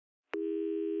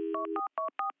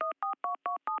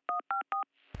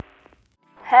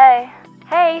Hey.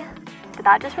 Hey. Did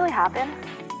that just really happen?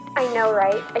 I know,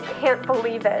 right? I can't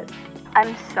believe it.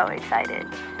 I'm so excited.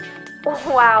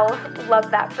 Wow,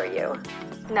 love that for you.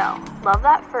 No, love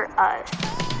that for us.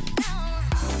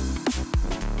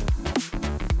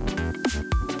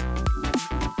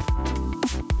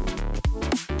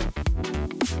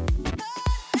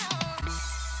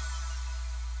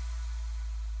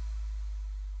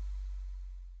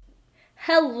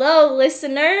 Hello,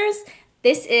 listeners.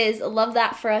 This is Love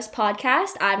That For Us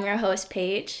podcast. I'm your host,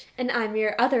 Paige. And I'm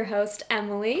your other host,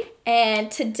 Emily. And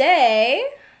today,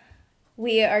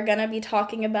 we are going to be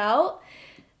talking about,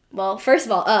 well, first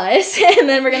of all, us. And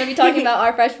then we're going to be talking about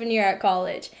our freshman year at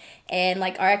college. And,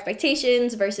 like, our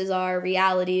expectations versus our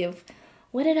reality of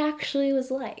what it actually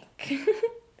was like.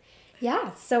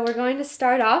 Yeah, so we're going to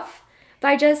start off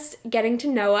by just getting to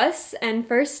know us. And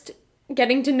first,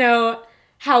 getting to know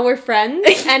how we're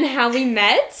friends and how we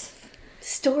met.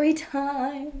 Story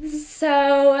time.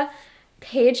 So,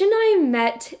 Paige and I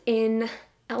met in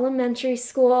elementary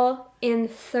school in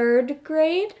 3rd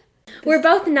grade. We're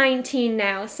both 19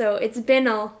 now, so it's been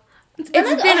a hot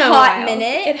while.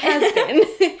 minute. It has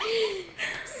been.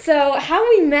 So, how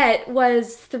we met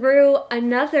was through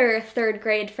another 3rd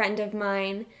grade friend of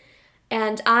mine,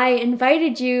 and I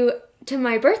invited you to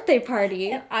my birthday party.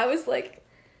 And I was like,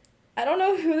 I don't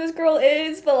know who this girl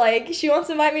is, but, like, she wants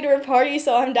to invite me to her party,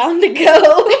 so I'm down to go.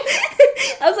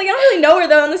 I was like, I don't really know her,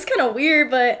 though, and this is kind of weird,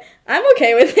 but I'm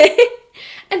okay with it.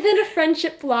 And then a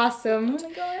friendship blossomed. Oh,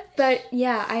 my God. But,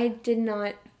 yeah, I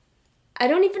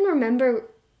don't even remember.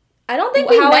 I don't think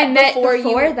we how met I met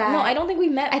before that. No, I don't think we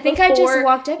met I think I just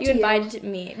walked up to you. You invited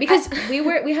me. Because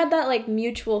we had that, like,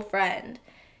 mutual friend.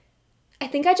 I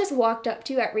think I just walked up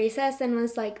to you at recess and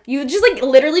was like... You just, like,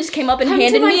 literally just came up and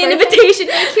handed me an invitation.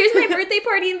 Like, here's my birthday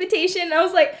party invitation. And I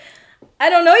was like, I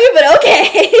don't know you, but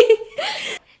okay.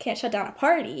 Can't shut down a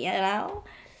party, you know?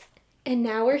 And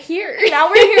now we're here. Now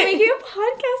we're here making a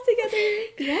podcast together.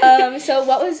 Yeah. So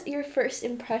what was your first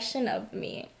impression of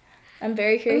me? I'm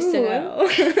very curious to know.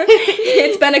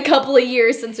 It's been a couple of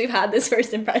years since we've had this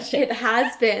first impression. It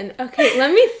has been. Okay,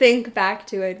 let me think back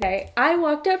to it. Okay, I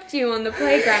walked up to you on the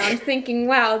playground thinking,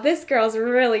 wow, this girl's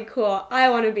really cool.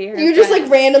 I want to be her You just, friend.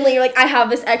 like, randomly, you're like, I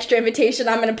have this extra invitation.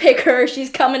 I'm going to pick her.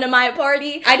 She's coming to my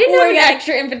party. I didn't have an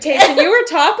extra invitation. You were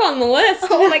top on the list.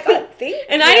 Oh, my God. Thank you.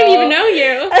 And I didn't even know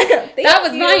you. That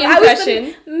was my impression. I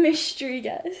was the mystery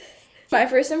guest. My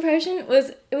first impression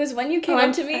was when you came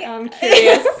up to me. I'm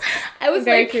curious. I was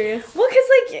very like, curious. Well, because,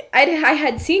 like, I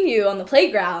had seen you on the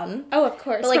playground. Oh, of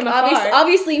course. But, like, from afar.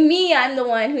 obviously me, I'm the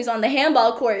one who's on the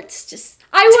handball courts just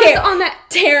I was on that.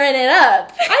 tearing it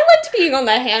up. I liked being on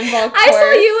the handball court. I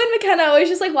saw you and McKenna always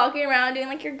just, like, walking around doing,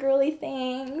 like, your girly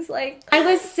things. Like, I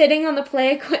was sitting on the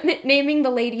play equipment naming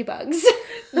the ladybugs.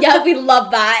 yeah, we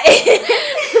love that.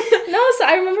 No, so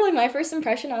I remember, like, my first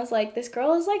impression, I was like, this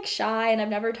girl is, like, shy and I've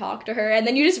never talked to her. And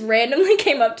then you just randomly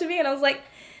came up to me and I was like,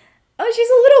 oh, she's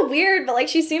a little weird, but, like,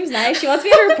 she seems nice. She wants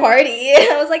me at her party.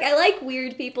 I was like, I like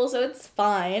weird people, so it's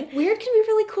fine. Weird can be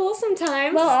really cool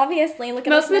sometimes. Well, obviously, look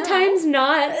at Most us of the now. times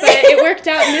not, but it worked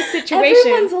out in this situation.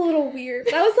 Everyone's a little weird.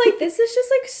 But I was like, this is just,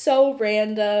 like, so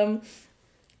random.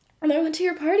 And then I went to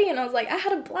your party and I was like, I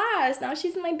had a blast. Now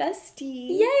she's my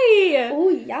bestie. Yay! Oh,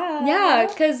 yeah. Yeah,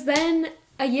 because then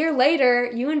a year later,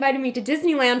 you invited me to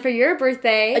Disneyland for your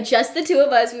birthday. Just the two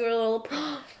of us. We were a little...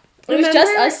 It was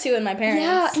just us two and my parents.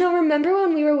 Yeah, no, remember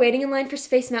when we were waiting in line for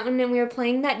Space Mountain and we were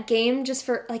playing that game just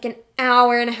for like an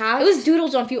hour and a half? It was Doodle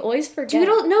Jump. You always forget.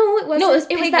 No, it wasn't. No,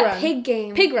 it was that Run. pig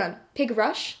game. Pig Run. Pig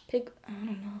Rush? I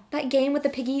don't know. That game with the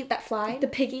piggy that fly? The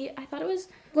piggy. I thought it was...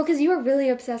 Well, because you were really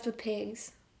obsessed with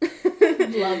pigs.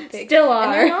 Love pigs. Still are.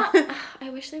 And they're not... I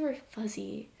wish they were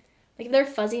fuzzy. Like, they're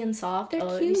fuzzy and soft. They're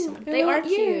It'd be so cute. much- They're They are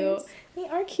little ears. cute. They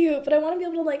are cute, but I want to be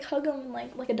able to, like, hug them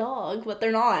like a dog, but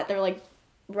they're not. They're, like,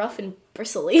 rough and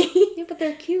bristly. Yeah, but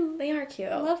they're cute. They are cute.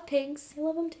 I love pigs. I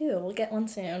love them too. We'll get one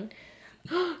soon.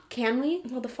 Can we?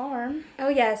 Well, the farm. Oh,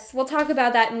 yes. We'll talk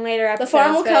about that in later The episodes.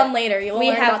 farm will but come later. You'll We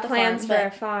learn have about the plans farm, for a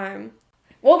but- farm.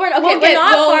 Well, we're not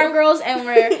we'll- farm girls, and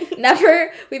we're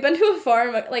never. We've been to a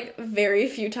farm like very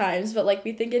few times, but like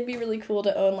we think it'd be really cool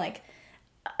to own like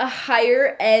a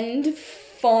higher end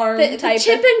farm The type.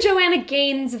 Chip and Joanna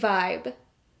Gaines vibe.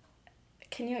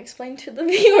 Can you explain to the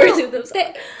viewers who those they-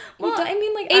 are? Well, I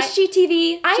mean, like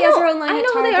HGTV. I She know, has her own line I at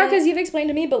know who they are Target. because you've explained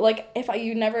to me, but like if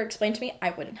you never explained to me,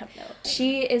 I wouldn't have known.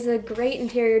 She is a great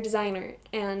interior designer,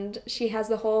 and she has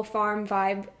the whole farm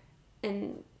vibe,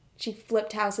 and she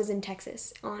flipped houses in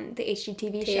Texas on the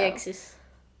HGTV show. Texas.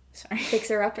 Sorry.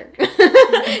 Fixer-upper.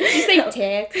 Did you say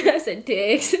Tix? I said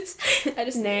Tix. I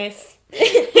just Nice.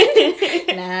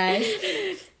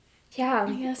 Nice. Yeah.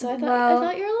 Yeah, so I Well,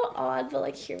 thought you were a little odd, but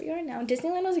like here we are now.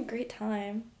 Disneyland was a great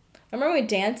time. Remember when we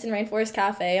danced in Rainforest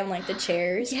Cafe on like the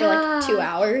chairs for like 2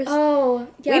 hours? Oh,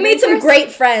 yeah. we made some Rainforest-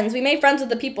 great friends. We made friends with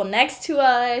the people next to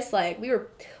us. Like we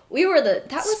were the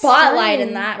That was spotlight fun.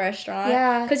 in that restaurant.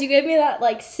 Yeah. Because you gave me that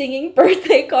like singing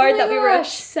birthday card Oh my that we were gosh.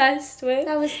 obsessed with.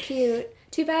 That was cute.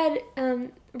 Too bad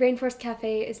Rainforest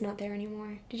Cafe is not there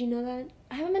anymore. Did you know that?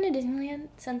 I haven't been to Disneyland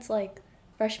since like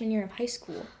freshman year of high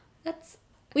school. That's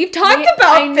We've talked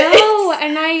about I know, this.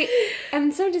 and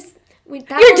I'm so just. That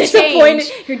You're will disappointed.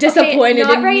 change. You're disappointed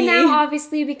Not in right me. now,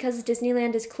 obviously, because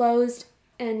Disneyland is closed,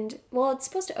 and well, it's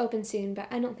supposed to open soon, but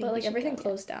I don't think. But we like should everything go yet.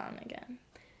 closed down again.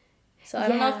 So I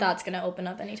don't know Yeah. if that's gonna open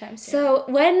up anytime soon. So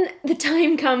when the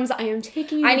time comes, I am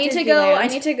taking you. I need to go. I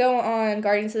Disneyland. need to go on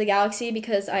Guardians of the Galaxy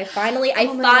because I finally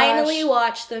Oh my gosh.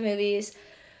 watched the movies,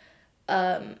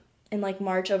 in like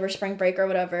March over spring break or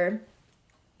whatever,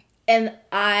 and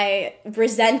I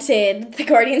resented the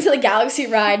Guardians of the Galaxy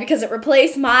ride because it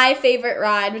replaced my favorite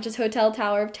ride, which is Hotel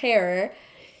Tower of Terror.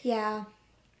 Yeah.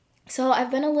 So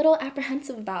I've been a little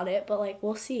apprehensive about it, but like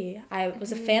we'll see. I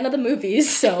was a fan of the movies,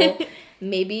 so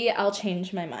maybe I'll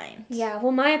change my mind. Yeah,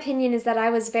 well, my opinion is that I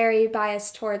was very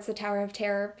biased towards the Tower of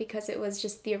Terror because it was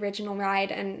just the original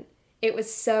ride and it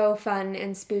was so fun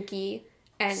and spooky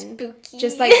and Spooky.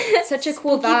 just like such a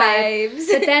cool Spooky vibe. vibes.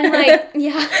 But then, like,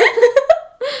 yeah.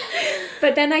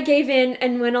 But then I gave in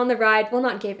and went on the ride. Well,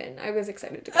 not gave in. I was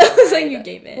excited to go. I was like, you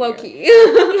gave in. Low key.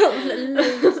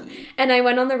 And I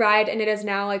went on the ride and it is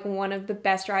now like one of the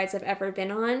best rides I've ever been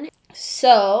on.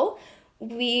 So,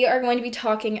 we are going to be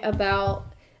talking about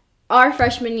our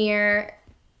freshman year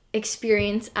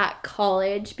experience at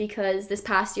college because this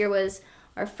past year was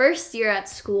our first year at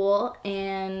school,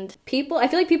 and I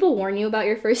feel like people warn you about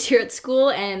your first year at school,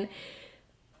 and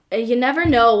you never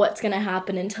know what's going to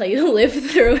happen until you live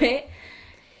through it.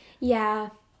 Yeah.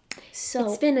 So,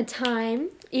 It's been a time,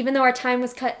 even though our time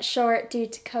was cut short due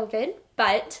to COVID,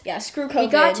 but yeah, screw COVID. we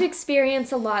got to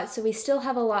experience a lot, so we still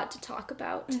have a lot to talk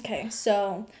about. Okay,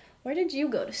 so where did you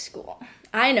go to school?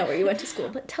 I know where you went to school,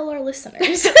 but tell our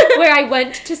listeners. Where I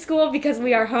went to school because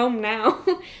we are home now,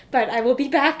 but I will be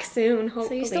back soon, So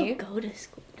hopefully. you still go to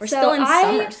school. We're So still in I-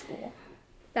 summer school.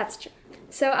 That's true.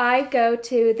 So I go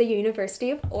to the University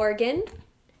of Oregon,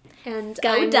 and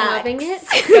Go I'm Ducks. loving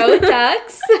it. Go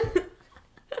Ducks!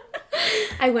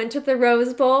 I went to the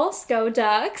Rose Bowl. Go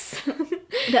Ducks!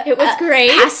 It was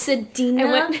great. Pasadena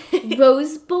I went-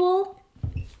 Rose Bowl.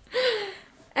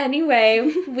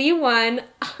 Anyway, we won.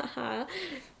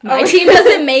 My team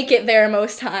doesn't make it there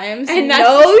most times. And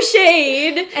no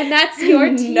shade. And that's your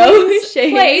team's No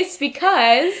shade. place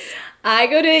because I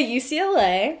go to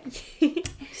UCLA.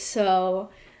 So,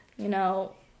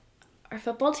 our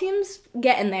football team's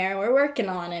getting there. We're working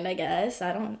on it, I guess.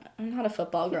 I'm not a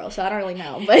football girl, so I don't really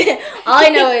know. But all I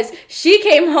know is she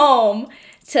came home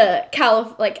to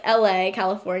LA,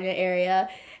 California area,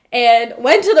 and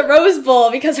went to the Rose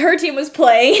Bowl because her team was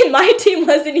playing and my team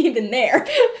wasn't even there.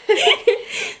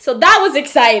 So that was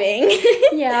exciting.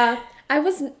 yeah,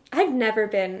 I've never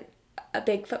been a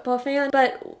big football fan,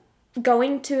 but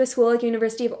going to a school like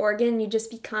University of Oregon, you just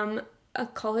become a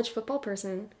college football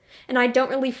person. And I don't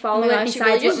really follow it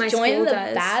besides what my school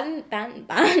does.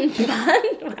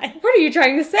 What are you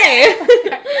trying to say?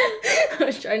 I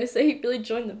was trying to say he really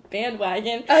joined the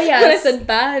bandwagon. Oh, yes. And I said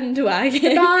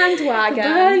bandwagon. Bandwagon.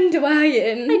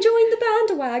 Bandwagon. I joined the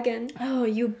bandwagon. Oh,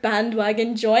 you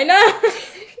bandwagon joiner.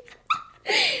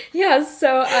 Yes,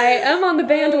 so I am on the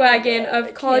bandwagon God, I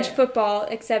of college can't. football,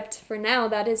 except for now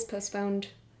that is postponed,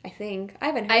 I think. I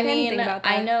haven't heard anything about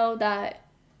that. I know that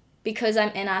because I'm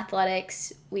in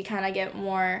athletics, we kind of get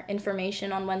more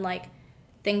information on when,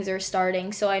 things are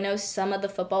starting. So I know some of the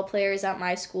football players at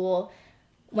my school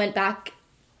went back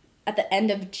at the end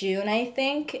of June, I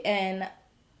think, and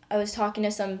I was talking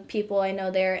to some people I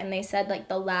know there, and they said,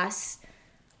 the last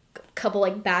couple,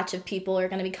 batch of people are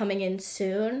going to be coming in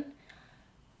soon.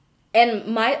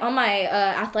 And on my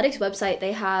athletics website,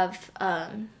 they have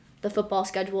the football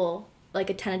schedule, a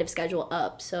tentative schedule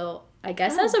up. So I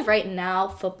guess as of right now,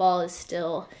 football is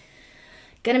still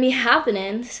gonna be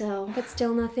happening. So But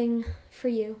still nothing for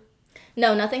you.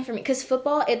 no, nothing for me. Cause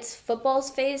football's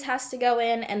phase has to go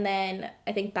in, and then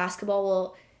I think basketball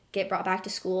will get brought back to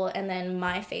school, and then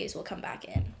my phase will come back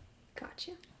in.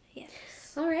 Gotcha. Yes.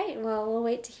 All right, well, we'll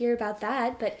wait to hear about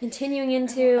that. But continuing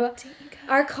into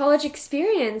our college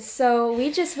experience. So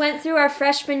we just went through our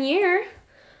freshman year.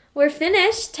 we're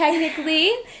finished, technically.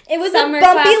 It was Summer a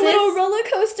bumpy classes. little roller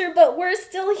coaster, but we're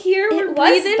still here. We're It was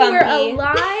breathing. bumpy. We're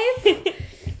alive.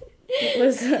 It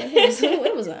was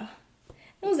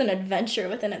an adventure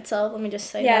within itself. Let me just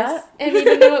say Yes, that. and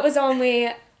even though it was only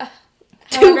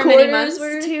Two however many quarters months,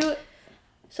 were-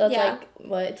 So it's Yeah. like,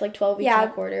 what? It's like 12 weeks Yeah, and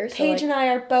a quarter. So Paige like, and I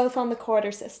are both on the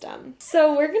quarter system.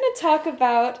 So we're going to talk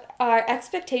about our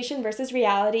expectation versus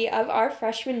reality of our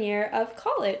freshman year of I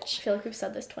college. feel like we've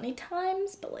said this 20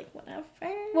 times, but like, whatever.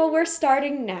 Well, we're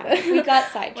starting now. We got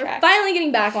We're sidetracked. finally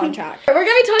getting back on track. We're going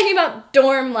to be talking about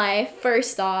dorm life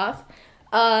first off.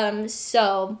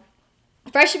 So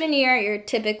freshman year, you're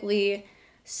typically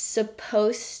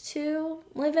supposed to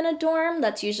live in a dorm.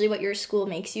 That's usually what your school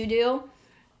makes you do.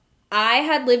 I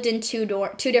had lived in two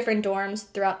different dorms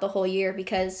throughout the whole year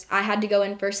because I had to go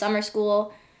in for summer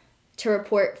school to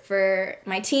report for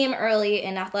my team early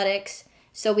in athletics.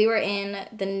 So we were in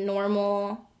the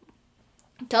normal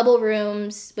double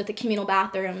rooms with the communal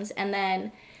bathrooms. And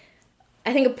then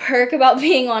I think a perk about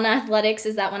being on athletics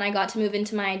is that when I got to move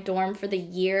into my dorm for the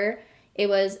year, it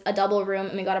was a double room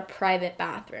and we got a private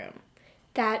bathroom.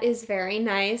 That is very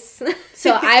nice.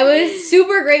 So I was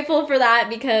super grateful for that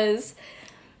because,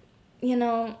 you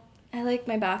know, I like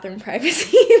my bathroom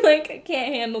privacy. Like, I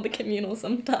can't handle the communal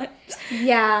sometimes.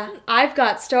 Yeah, I've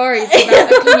got stories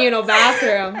about a communal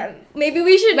bathroom. Maybe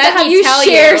we should Let have me you tell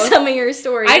share you. some of your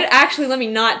stories. Let me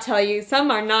not tell you.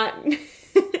 Some are not.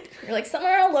 You're like, some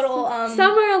are a little,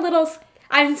 Some are a little.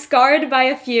 I'm scarred by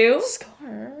a few.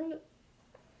 scarred.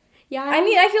 Yeah. I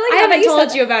mean, I feel like I now that haven't you told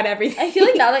said you about everything. I feel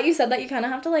like now that you said that, you kind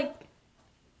of have to, like,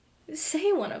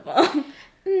 say one of them.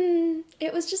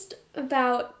 It was just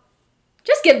about.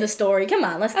 Just give the story. Come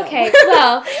on, let's go. Okay,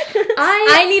 well,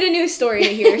 I need a new story to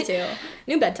hear, too.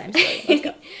 New bedtime story. Let's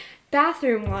go.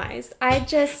 bathroom wise, I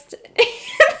just.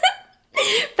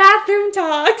 Bathroom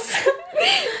talks.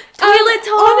 Toilet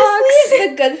talks. Honestly,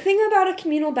 the good thing about a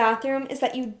communal bathroom is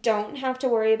that you don't have to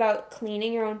worry about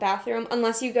cleaning your own bathroom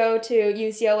unless you go to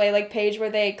UCLA like Paige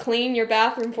where they clean your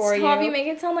bathroom for Stop, you. you make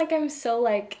it sound like I'm so,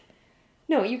 like,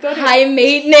 No, you go to high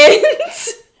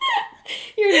maintenance.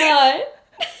 You're not.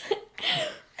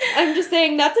 I'm just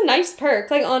saying that's a nice perk.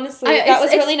 Like honestly, that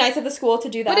was it's- really nice of the school to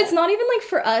do that. But it's not even, like,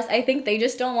 for us. I think they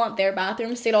just don't want their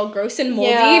bathrooms to get all gross and moldy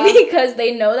Yeah. because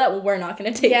they know that we're not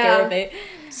going to take care of it.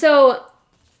 So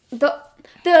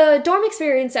the dorm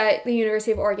experience at the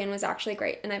University of Oregon was actually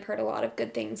great, and I've heard a lot of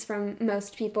good things from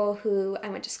most people who I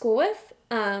went to school with.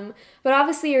 But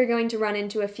obviously you're going to run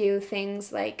into a few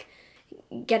things like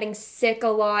getting sick a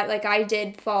lot. Like I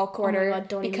did fall quarter Oh my God,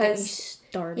 don't even get me because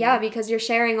started. because you're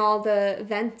sharing all the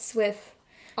vents with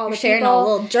all You're the sharing people. all the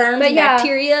little germs But and yeah.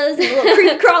 bacterias and little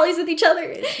creepy crawlies with each other.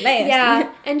 It's nasty.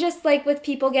 Yeah, and just like with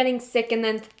people getting sick and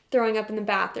then throwing up in the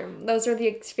bathroom. Those were the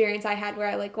experience I had where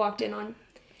I like walked in on.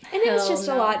 And it was Hell just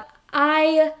no. a lot.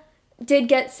 I did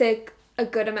get sick a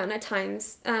good amount of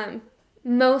times,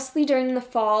 mostly during the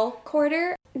fall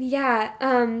quarter. Yeah,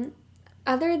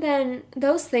 other than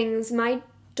those things, my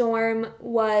dorm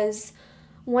was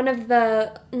one of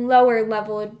the lower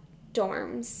level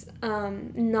dorms,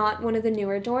 not one of the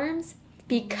newer dorms.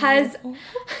 Because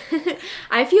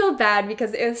I feel bad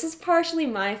because this was partially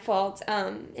my fault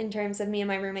in terms of me and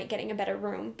my roommate getting a better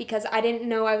room because I didn't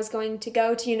know I was going to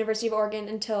go to University of Oregon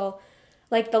until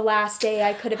like the last day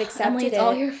I could have accepted Emily, it's it.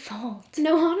 all your fault.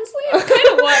 No, honestly, it kind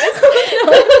of was.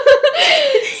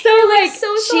 So like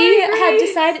so she sorry, had Grace.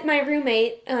 decided, my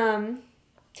roommate,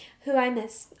 who I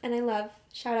miss and I love.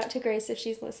 Shout out to Grace if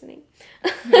she's listening.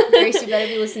 Grace, you better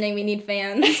be listening. We need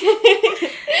fans.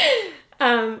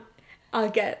 I'll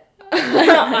get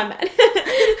on that.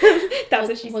 That's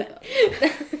what she said.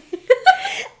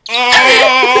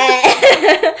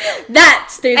 That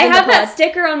stays I on have the that pod.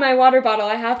 sticker on my water bottle.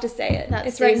 I have to say it. That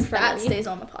It's right in stays, front that of me. stays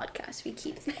on the podcast. We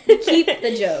keep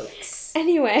the jokes.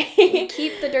 Anyway. We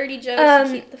keep the dirty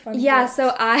jokes. We keep the fun yeah, jokes.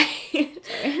 so I... Sorry.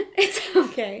 It's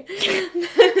okay.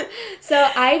 So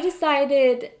I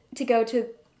decided to go to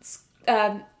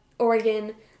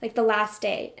Oregon like the last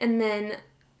day. And then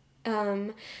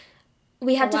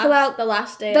we had to fill out... the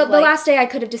last day. The of, like, last day I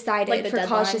could have decided like the for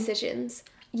college deadline? decisions.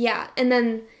 Yeah, and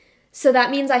then... So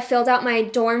that means I filled out my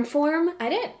dorm form. I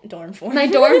didn't dorm form. My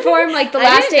dorm form, like the I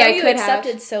last didn't know day I you could have.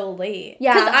 accepted so late.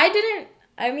 Yeah. Because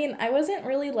I wasn't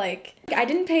really like, I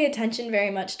didn't pay attention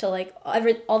very much to like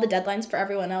all the deadlines for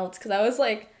everyone else because I was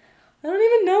like, I don't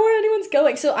even know where anyone's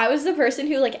going. So I was the person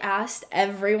who like asked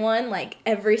everyone like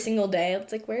every single day.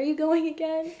 It's like, where are you going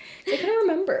again? I couldn't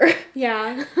remember.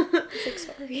 Yeah. It's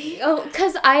like, sorry. Oh,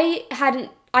 because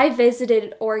I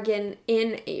visited Oregon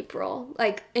in April,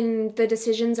 like, and the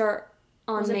decisions are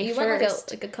on May 1st. You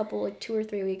went like a couple, like 2 or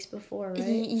 3 weeks before, right?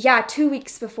 Yeah, 2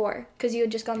 weeks before. Because you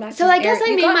had just gone back. So I guess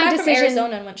I made my decision from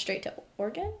Arizona and went straight to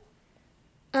Oregon.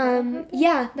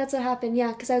 Yeah, that's what happened.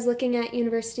 Yeah, because I was looking at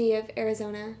University of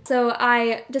Arizona. So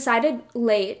I decided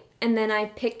late, and then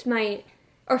I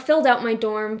filled out my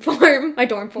dorm form.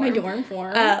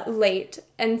 Late.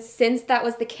 And since that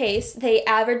was the case, they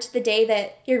averaged the day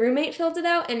that your roommate filled it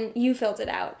out and you filled it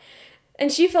out.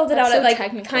 And she filled it out at,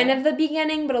 like, kind of the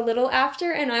beginning, but a little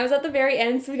after, and I was at the very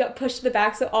end, so we got pushed to the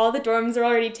back, so all the dorms were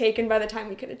already taken by the time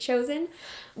we could have chosen.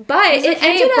 But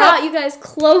it brought you guys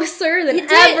closer than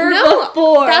ever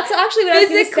before. That's actually what I was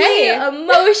going to say.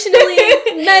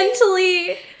 Emotionally,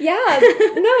 mentally. Yeah.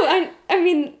 No, I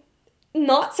mean,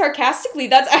 not sarcastically,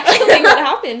 that's actually what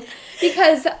happened.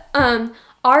 Because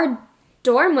our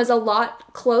dorm was a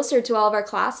lot closer to all of our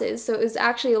classes, so it was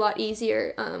actually a lot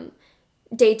easier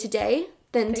day to day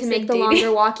than to make the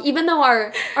longer walk, even though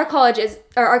our college is,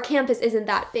 or our campus isn't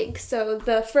that big, so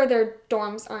the further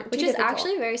dorms aren't Which is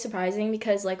actually very surprising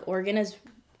because, like, Oregon is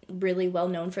really well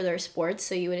known for their sports,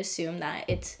 so you would assume that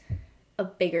it's a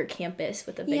bigger campus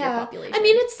with a bigger population. I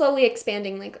mean, it's slowly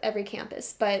expanding, like, every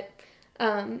campus, but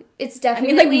it's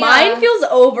definitely... I mean, like, mine feels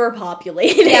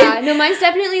overpopulated. Yeah, no, mine's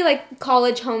definitely, like,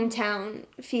 college hometown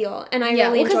feel, and I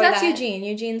really enjoy that. because that's Eugene.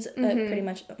 Eugene's pretty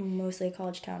much mostly a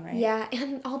college town, right? Yeah,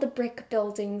 and all the brick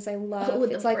buildings I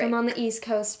love. It's like I'm on the East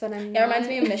Coast, but I'm not. It reminds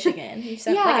me of Michigan.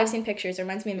 Like, I've seen pictures. It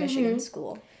reminds me of Michigan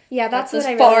school. Yeah, that's what as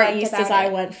I really far liked east about as it. I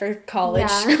went for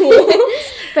college school.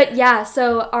 But yeah,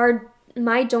 so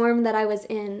my dorm that I was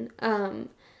in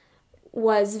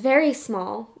was very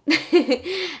small,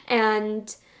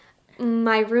 and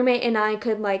my roommate and I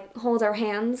could, like, hold our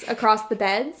hands across the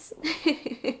beds.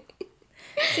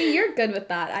 See, you're good with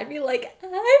that. I'd be like, I'm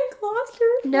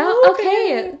claustrophobic. No,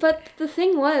 okay, but the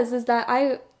thing is that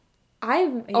I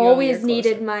always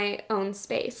needed my own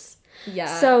space.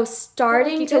 Yeah. So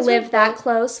starting to live that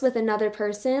close with another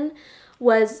person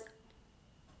was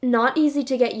not easy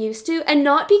to get used to, and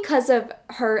not because of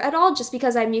her at all, just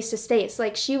because I'm used to space.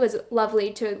 Like, she was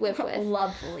lovely to live with.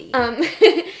 Lovely.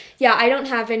 Yeah, I don't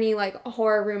have any, like,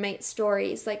 horror roommate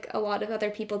stories like a lot of other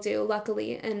people do,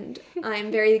 luckily, and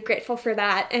I'm very grateful for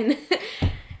that. And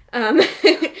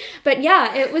but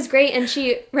yeah, it was great, and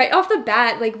she, right off the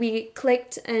bat, like, we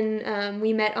clicked, and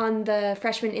we met on the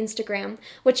freshman Instagram,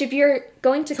 which, if you're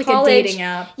going to college... It's like a dating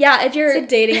app. Yeah, if you're... It's a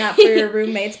dating app for your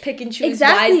roommates. Pick and choose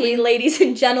wisely, ladies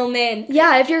and gentlemen.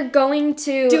 Yeah, if you're going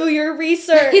to... Do your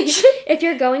research. If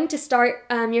you're going to start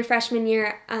your freshman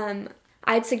year,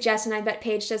 I'd suggest, and I bet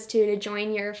Paige does too, to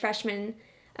join your freshman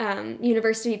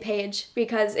university page,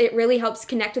 because it really helps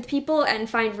connect with people and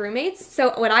find roommates.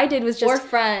 So what I did was just... Or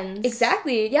friends.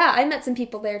 Exactly. Yeah, I met some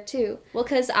people there too. Well,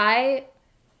 because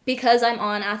I'm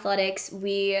on athletics,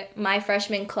 my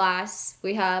freshman class,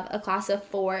 we have a class of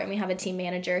 4, and we have a team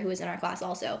manager who is in our class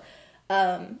also.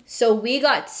 So we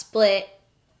got split.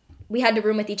 We had to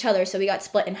room with each other, so we got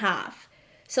split in half.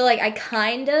 So, like, I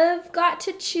kind of got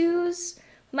to choose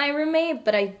my roommate,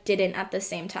 but I didn't at the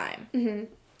same time. Mm-hmm.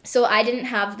 So I didn't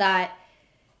have that,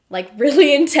 like,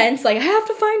 really intense, like, I have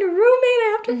to find a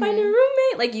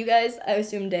roommate, like you guys, I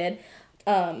assume, did.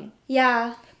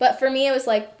 Yeah. But for me, it was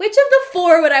like, which of the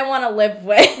 4 would I want to live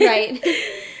with? Right.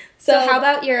 So how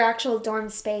about your actual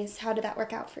dorm space? How did that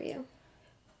work out for you?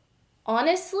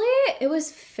 Honestly, it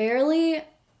was fairly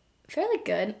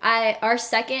good. Our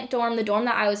second dorm, the dorm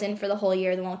that I was in for the whole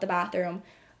year, the one with the bathroom,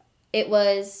 it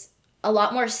was a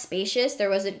lot more spacious. There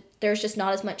was just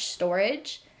not as much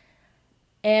storage.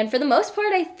 And for the most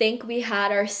part, I think we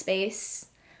had our space.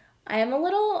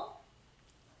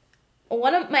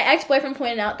 One of my ex-boyfriend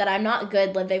pointed out that I'm not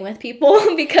good living with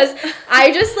people because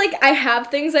I just, like, I have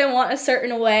things I want a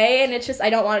certain way, and it's just, I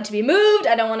don't want it to be moved.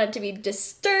 I don't want it to be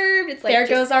disturbed. It's like, there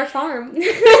goes our farm. No,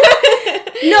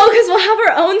 because we'll have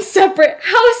our own separate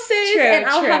houses, and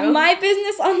I'll have my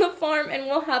business on the farm, and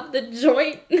we'll have the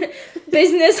joint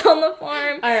business on the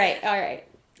farm. All right.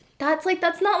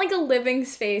 That's not, like, a living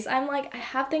space. I'm, like, I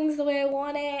have things the way I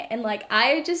want it, and, like,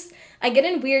 I get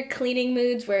in weird cleaning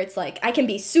moods where it's, like, I can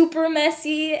be super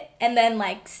messy, and then,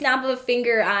 like, snap of a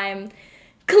finger, I'm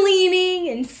cleaning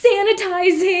and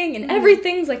sanitizing, and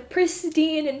everything's, like,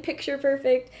 pristine and picture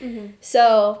perfect. Mm-hmm.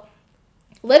 So,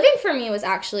 living for me was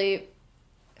actually,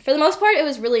 for the most part, it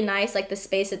was really nice, like, the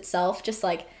space itself, just,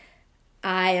 like,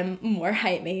 I am more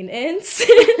high maintenance.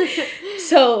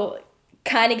 So,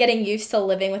 kind of getting used to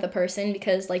living with a person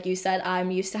because, like you said,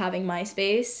 I'm used to having my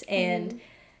space and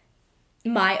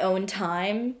my own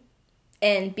time.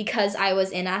 And because I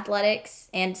was in athletics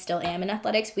and still am in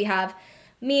athletics, we have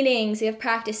meetings, we have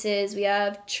practices, we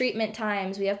have treatment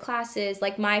times, we have classes.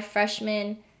 Like, my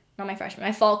not my freshman,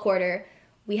 my fall quarter,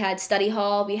 we had study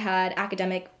hall, we had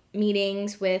academic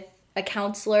meetings with a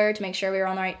counselor to make sure we were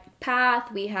on the right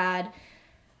path. We had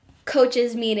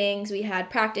coaches meetings, we had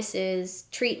practices,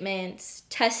 treatments,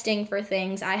 testing for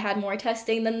things. I had more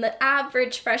testing than the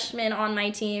average freshman on my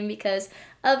team because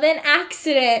of an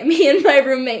accident me and my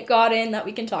roommate got in that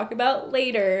we can talk about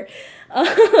later.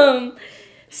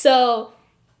 So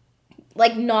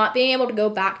like not being able to go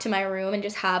back to my room and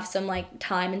just have some like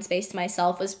time and space to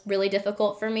myself was really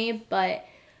difficult for me, but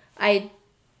I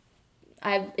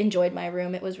enjoyed my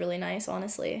room. It was really nice,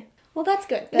 honestly. Well, that's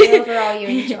good. But overall, you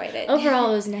enjoyed it.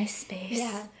 Overall, it was a nice space.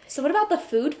 Yeah. So what about the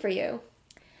food for you?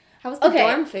 How was the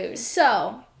dorm food?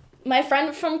 So, my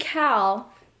friend from Cal,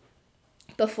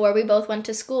 before we both went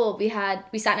to school, we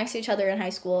sat next to each other in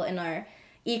high school in our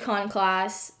econ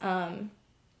class. And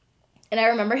I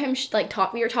remember him,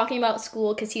 we were talking about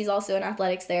school because he's also in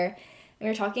athletics there. And we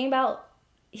were talking about,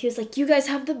 he was like, you guys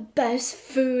have the best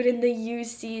food in the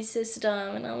UC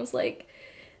system. And I was like,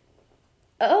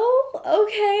 oh,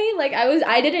 okay. Like,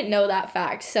 I didn't know that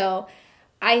fact. So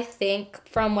I think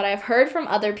from what I've heard from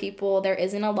other people, there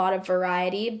isn't a lot of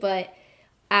variety. But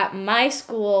at my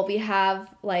school, we have,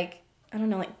 like, I don't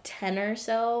know, like 10 or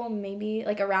so, maybe,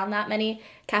 like, around that many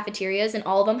cafeterias. And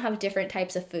all of them have different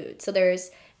types of food. So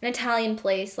there's an Italian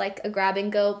place, like a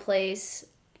grab-and-go place,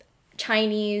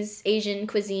 Chinese, Asian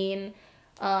cuisine,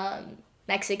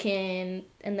 Mexican,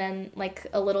 and then like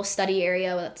a little study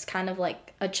area that's kind of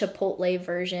like a Chipotle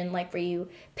version, like where you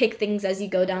pick things as you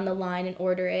go down the line and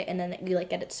order it, and then you like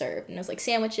get it served. And it was like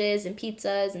sandwiches and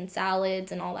pizzas and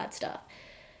salads and all that stuff.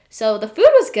 So the food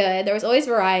was good. There was always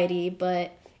variety,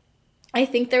 but I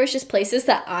think there was just places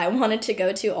that I wanted to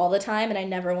go to all the time, and I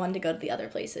never wanted to go to the other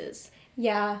places.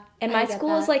 Yeah. And my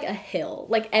school is like a hill.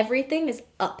 Like everything is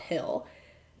uphill.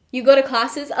 You go to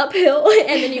classes uphill,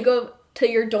 and then you go to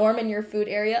your dorm and your food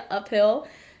area uphill.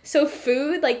 So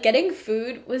food, like getting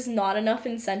food was not enough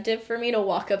incentive for me to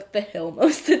walk up the hill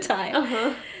most of the time.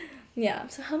 Uh-huh. Yeah.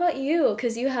 So how about you?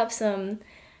 Because you have some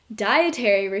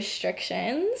dietary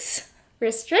restrictions.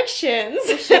 Limitations.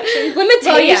 Limitations.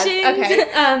 Oh, yes.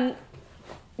 Okay.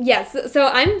 Yes. So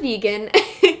I'm vegan,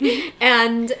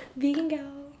 and Vegan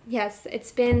gal. yes,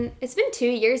 it's been 2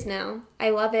 years now. I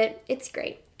love it. It's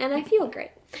great, and I feel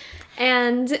great.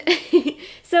 And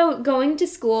so going to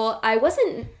school, I was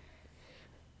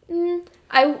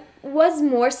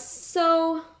more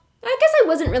so, I guess I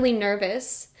wasn't really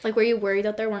nervous. Like, were you worried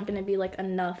that there weren't going to be, like,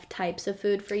 enough types of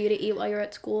food for you to eat while you're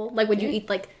at school? Like, would you eat,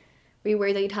 like, were you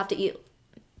worried that you'd have to eat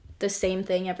the same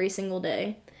thing every single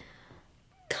day?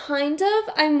 Kind of.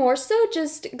 I more so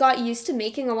just got used to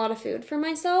making a lot of food for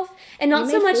myself. And not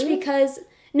so much food? because,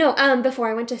 before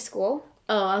I went to school.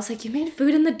 Oh, I was like, you made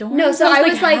food in the dorm? No, so I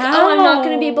was like, how? I'm not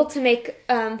going to be able to make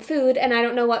food, and I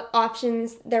don't know what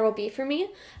options there will be for me.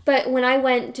 But when I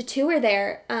went to tour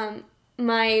there,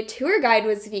 my tour guide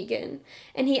was vegan,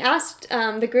 and he asked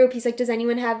the group, he's like, does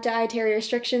anyone have dietary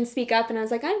restrictions? Speak up. And I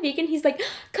was like, I'm vegan. He's like,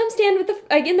 come stand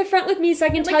in the front with me so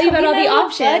I can tell you about all the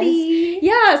options. Buddy.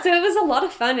 Yeah, so it was a lot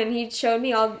of fun, and he showed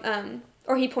me all,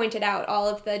 or he pointed out all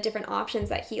of the different options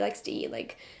that he likes to eat.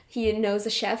 Like, he knows a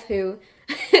chef who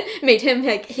made him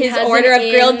like his order of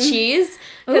grilled cheese.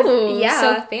 Ooh,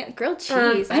 yeah, so grilled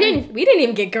cheese. We didn't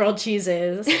even get grilled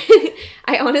cheeses.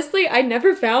 I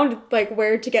never found like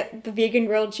where to get the vegan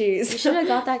grilled cheese. You should have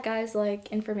got that guy's like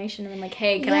information and been like,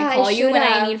 hey, can I call you when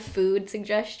I need food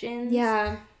suggestions?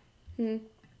 Yeah.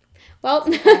 Well,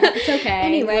 it's okay.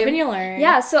 Anyway, live and you learn.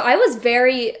 Yeah, so I was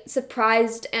very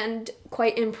surprised and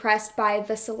quite impressed by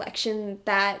the selection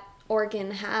that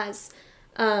Oregon has.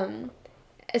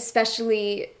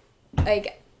 Especially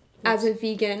like as a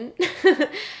vegan,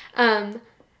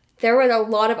 there were a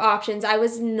lot of options. I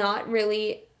was not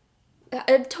really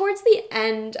towards the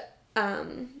end,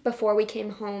 before we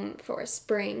came home for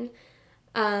spring,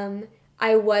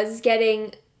 I was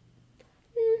getting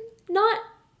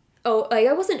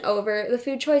I wasn't over the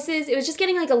food choices. It was just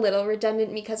getting like a little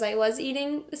redundant because I was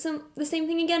eating the same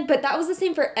thing again, but that was the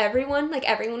same for everyone. Like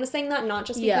everyone was saying that, not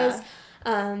just because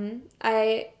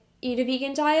I eat a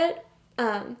vegan diet.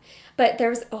 But there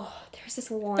was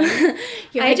this one.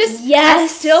 I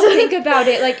still think about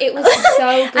it. Like, it was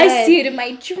so good. I see it in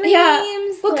my dreams. Yeah.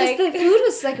 Well, because the food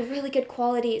was like really good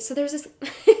quality. So there was this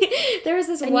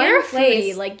and one you're a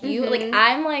place. Foodie. Like you, like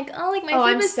I'm like, my food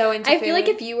I'm was so into I feel food. like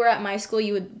if you were at my school,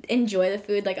 you would enjoy the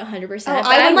food like 100%.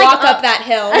 I would walk up that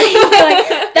hill.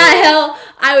 Like that hill,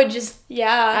 I would just.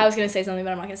 Yeah. I was gonna say something,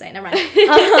 but I'm not gonna say it. Never mind.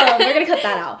 We're gonna cut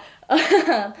that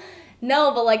out.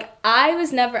 No, but like I'm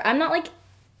not like.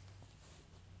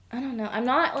 I don't know. I'm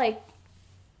not like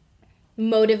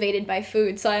motivated by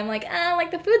food. So I'm like, like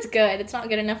the food's good. It's not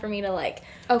good enough for me to like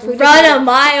food run a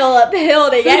mile uphill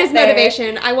to get is there.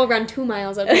 motivation. I will run 2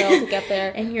 miles uphill to get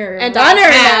there. And you're a and runner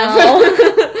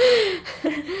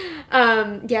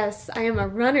now. Yes, I am a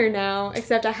runner now,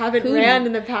 except I haven't ran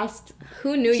in the past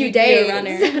Who knew few you'd days. be a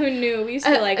runner? Who knew? We used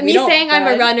to like, me saying I'm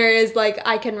a runner is like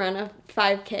I can run a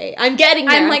 5K. I'm getting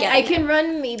there. I'm like, I can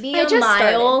run maybe a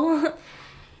mile.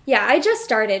 Yeah, I just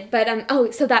started, but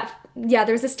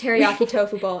there's this teriyaki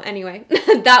tofu bowl. Anyway,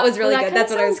 that was really good. That's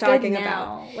what I was talking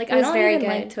about. Like, it was I don't very even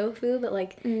good. like tofu, but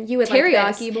like you would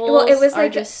teriyaki like bowls. Well, it was are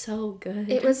like just so good.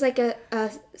 It was like a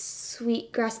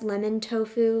sweetgrass lemon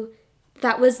tofu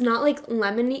that was not like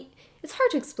lemony. It's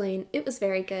hard to explain. It was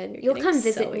very good. You'll come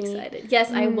visit so me. Excited.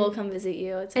 Yes, I will come visit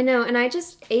you. I know, and I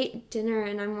just ate dinner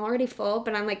and I'm already full,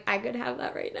 but I'm like, I could have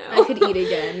that right now. I could eat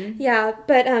again. Yeah,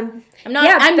 but I'm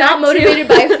not motivated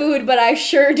by food, but I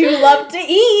sure do love to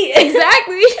eat.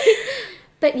 Exactly.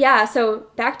 But yeah, so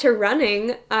back to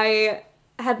running. I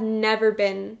have never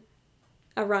been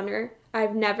a runner.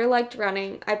 I've never liked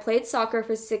running. I played soccer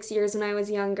for 6 years when I was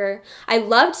younger. I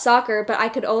loved soccer, but I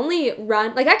could only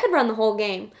run, like I could run the whole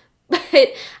game. But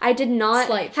I did not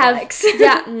slight have flex.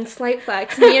 Yeah, slight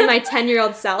flex. Me and my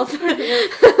 10-year-old self.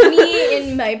 Me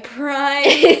in my prime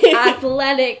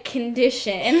athletic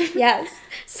condition. Yes.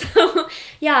 So,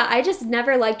 yeah, I just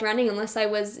never liked running unless I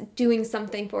was doing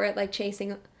something for it, like chasing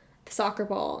the soccer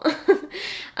ball.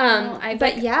 I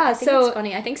think so it's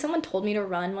funny. I think someone told me to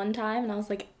run one time, and I was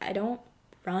like, I don't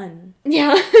run.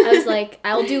 Yeah. I was like,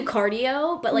 I'll do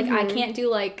cardio, but like I can't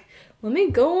do like, let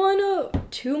me go on a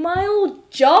 2-mile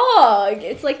jog.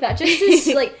 It's like that just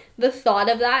is like the thought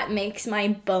of that makes my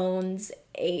bones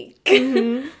ache.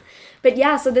 But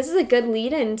yeah, so this is a good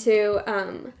lead into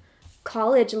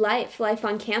college life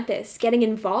on campus, getting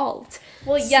involved.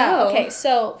 Well, yeah. Okay,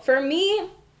 so for me,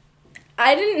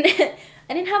 I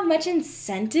didn't have much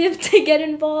incentive to get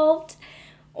involved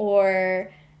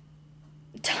or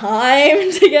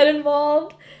time to get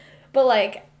involved, but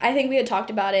like I think we had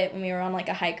talked about it when we were on like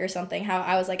a hike or something, how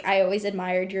I was like, I always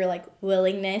admired your like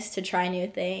willingness to try new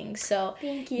things. So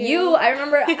thank you. I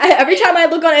remember every time I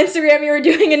look on Instagram, you were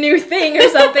doing a new thing or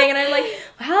something, and I'm like,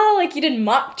 wow, like you did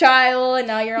mock trial and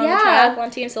now you're on the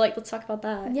triathlon team. So like, let's talk about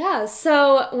that. Yeah.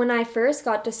 So when I first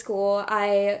got to school,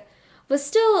 I was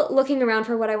still looking around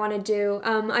for what I want to do.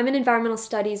 I'm an environmental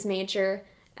studies major.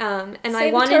 And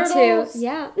I wanted to,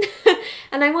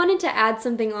 and I wanted to add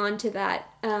something on to that.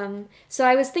 So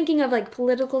I was thinking of like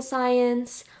political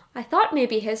science. I thought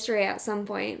maybe history at some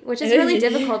point, which is really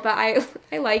difficult, but I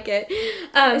like it.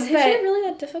 Is history really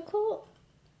that difficult?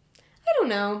 I don't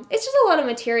know. It's just a lot of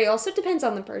material, so it depends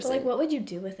on the person. But like, what would you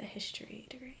do with a history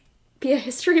degree? Be a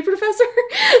history professor?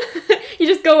 You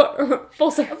just go full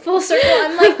circle. Full circle.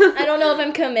 I'm like, I don't know if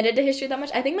I'm committed to history that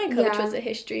much. I think my coach was a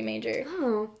history major.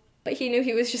 Oh. But he knew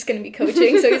he was just going to be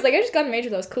coaching, so he's like, I just got a major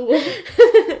that was cool.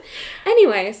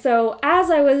 Anyway, so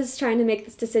as I was trying to make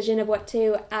this decision of what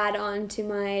to add on to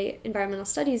my environmental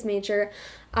studies major,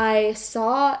 I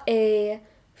saw a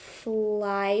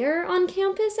flyer on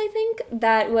campus, I think,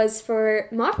 that was for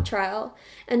mock trial.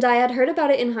 And I had heard about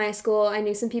it in high school. I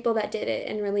knew some people that did it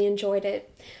and really enjoyed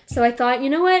it. So I thought, you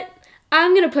know what?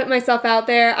 I'm going to put myself out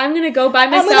there. I'm going to go by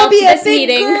myself to this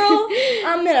meeting. Girl.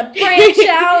 I'm going to branch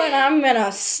out and I'm going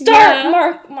to start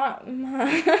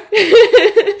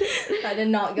I did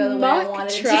not go the way I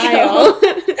wanted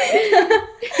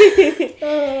it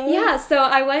to. Yeah, so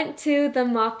I went to the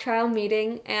mock trial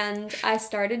meeting and I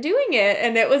started doing it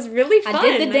and it was really fun. I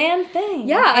did the damn thing.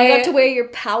 Yeah. I got to wear your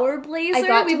power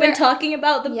blazer. We've been talking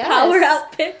about the power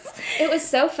outfits. It was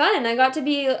so fun. I got to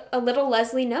be a little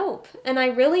Leslie Knope and I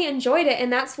really enjoyed it,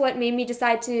 and that's what made me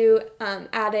decide to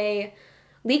add a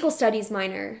legal studies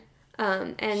minor.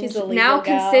 And she's a legal now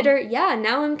gal.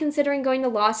 Now I'm considering going to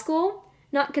law school.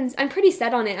 I'm pretty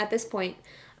set on it at this point,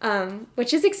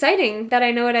 which is exciting that I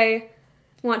know what I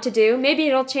want to do. Maybe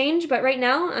it'll change, but right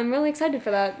now I'm really excited for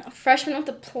that. A freshman with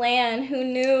a plan. Who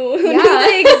knew? Who knew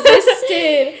they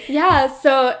existed? Yeah,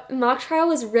 so mock trial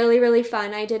was really, really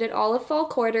fun. I did it all of fall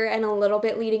quarter and a little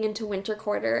bit leading into winter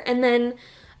quarter. And then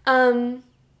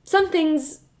some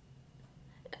things,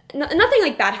 nothing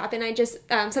like that happened. I just,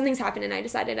 some things happened and I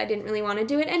decided I didn't really want to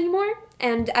do it anymore.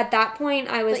 And at that point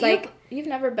I was you've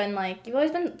never been like, you've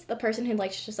always been the person who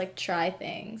likes to just like try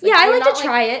things. Like, I like to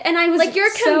try it. And I was like, you're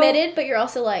committed, but you're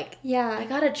also like, yeah, I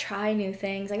gotta try new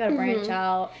things. I gotta branch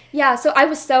out. Yeah, so I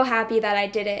was so happy that I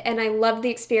did it and I loved the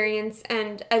experience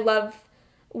and I love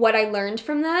what I learned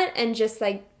from that and just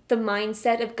like the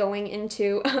mindset of going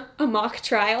into a mock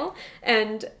trial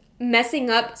and messing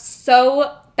up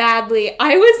so badly.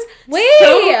 I was Wait,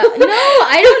 no,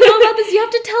 I don't know about this. You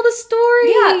have to tell the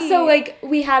story. Yeah, so like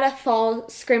we had a fall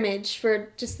scrimmage for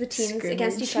just the teams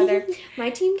against each other. My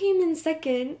team came in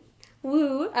second.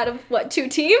 Woo. Out of what, 2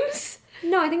 teams?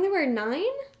 No, I think there were 9.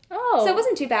 Oh. So it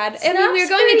wasn't too bad. I mean, we were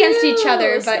going against each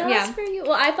other, but Snaps yeah. for you.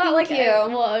 Well, I thought Thank you.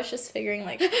 I was just figuring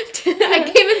like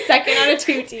I came in second out of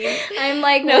 2 teams. I'm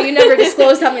like, well, you never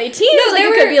disclosed how many teams. No, like,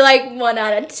 there it could were- be like 1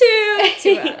 out of 2.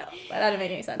 2 out of, that doesn't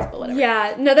make any sense, but whatever.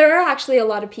 Yeah, no, there were actually a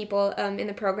lot of people in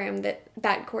the program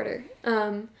that quarter.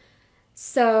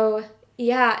 So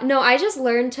yeah, no, I just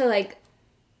learned to like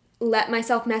let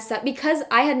myself mess up because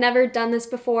I had never done this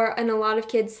before, and a lot of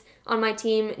kids on my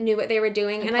team knew what they were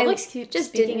doing, and I just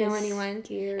didn't know anyone.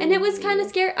 Scary. And it was kind of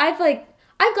scary. I've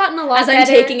gotten a lot As better. I'm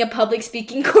taking a public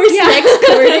speaking course Yeah. next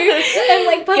quarter. I'm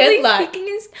like, public Good luck. speaking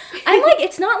is... I'm like,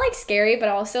 it's not like scary, but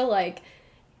also like,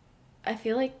 I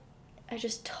feel like I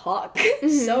just talk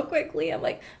so quickly. I'm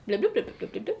like, blah, blah, blah, blah, blah,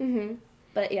 blah, blah. Mm-hmm.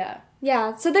 But yeah.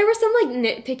 Yeah, so there were some like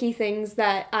nitpicky things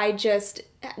that I just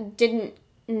didn't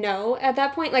know at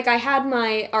that point. Like I had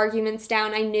my arguments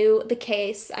down. I knew the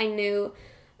case. I knew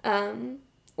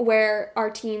where our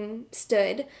team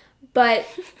stood. But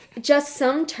just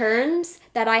some terms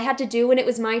that I had to do when it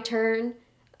was my turn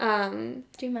Do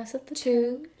you mess up the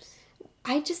to...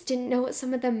 I just didn't know what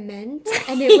some of them meant.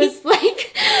 And it was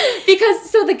like... Because,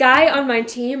 so the guy on my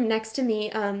team next to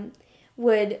me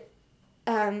would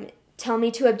tell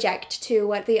me to object to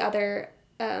what the other...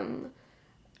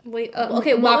 Wait,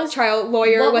 mock trial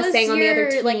lawyer was saying on the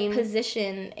other team. Like,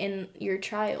 position in your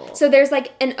trial? So there's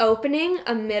like an opening,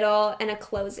 a middle, and a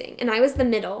closing. And I was the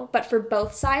middle, but for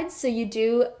both sides. So you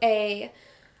do a,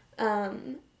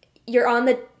 you're on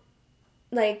the,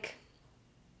 like,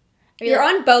 you're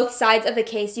on both sides of the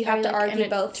case. You have to argue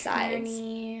both sides.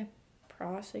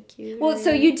 Prosecutor. Well, so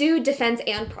you do defense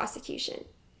and prosecution.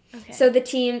 Okay. So the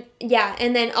team, yeah,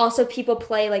 and then also people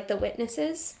play like the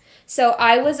witnesses. So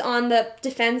I was on the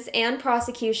defense and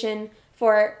prosecution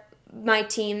for my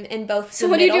team in both. So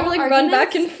what do you do? Like run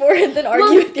back and forth and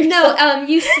argue with yourself? No,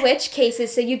 you switch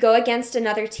cases. So you go against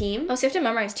another team. Oh, so you have to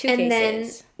memorize 2 and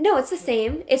cases. then no, it's the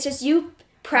same. It's just you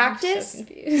practice. I'm so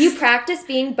confused. You practice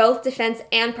being both defense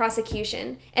and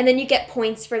prosecution, and then you get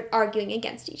points for arguing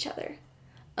against each other.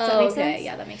 Does that make sense?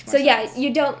 Yeah, that makes more So sense. yeah,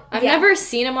 you don't. I've never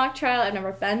seen a mock trial. I've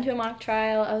never been to a mock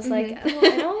trial. I was like, oh,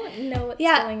 I don't know what's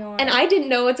going on. And I didn't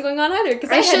know what's going on either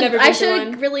because I had never been I to should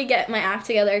one. really get my act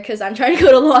together because I'm trying to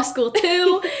go to law school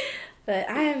too, but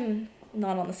I'm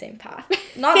not on the same path.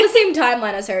 Not the same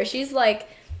timeline as her. She's like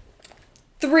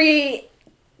 3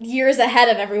 years ahead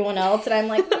of everyone else, and I'm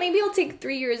like, well, maybe I'll take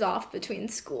 3 years off between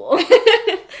school.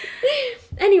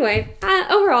 Anyway,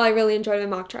 overall, I really enjoyed my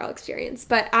mock trial experience.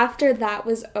 But after that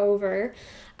was over,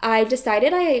 I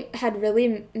decided I had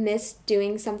really missed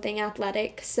doing something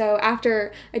athletic. So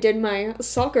after I did my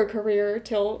soccer career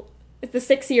till the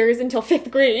 6 years until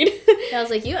 5th grade. I was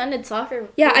like, you ended soccer.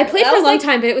 Yeah, I played for a long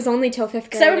time, but it was only till 5th grade.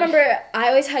 Because I remember I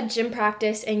always had gym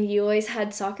practice and you always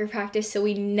had soccer practice, so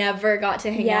we never got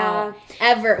to hang out.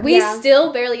 Ever. We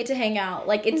still barely get to hang out.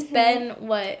 Like, it's been,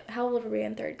 how old were we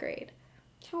in 3rd grade?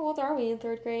 How old are we in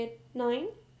 3rd grade? 9?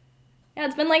 Yeah,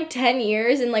 it's been like 10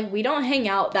 years and like we don't hang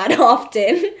out that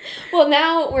often. Well,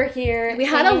 now we're here. We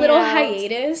had a little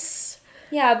hiatus.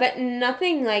 Yeah, but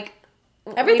nothing like...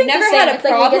 Everything's never the same. had a it's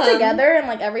like problem. we get together and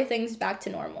like everything's back to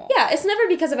normal. Yeah, it's never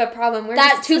because of a problem. We're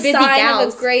That's just two busy sign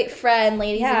gals. of a great friend,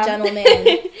 ladies and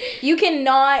gentlemen. You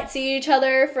cannot see each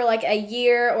other for like a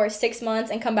year or 6 months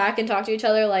and come back and talk to each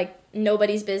other like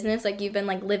nobody's business. Like you've been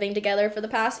like living together for the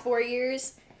past 4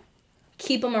 years.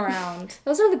 Keep them around.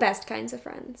 Those are the best kinds of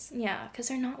friends. Yeah, because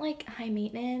they're not like high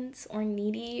maintenance or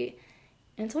needy.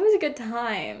 And it's always a good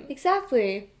time.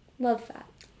 Exactly. Love that.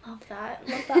 Love that.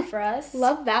 Love that for us.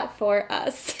 Love that for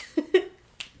us.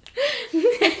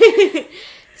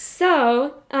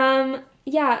 So,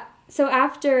 yeah. So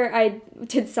after I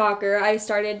did soccer, I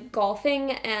started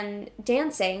golfing and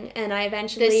dancing, and I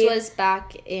eventually...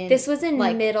 This was in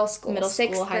like, middle school, middle 6th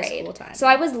school, grade. high school time. So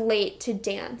I was late to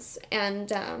dance, and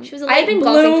she was a I had late been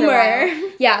golfing for a bloomer.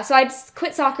 while. Yeah, so I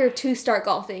quit soccer to start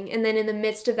golfing, and then in the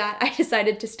midst of that, I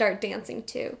decided to start dancing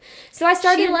too. So I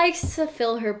started... She likes to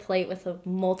fill her plate with a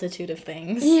multitude of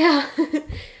things. Yeah.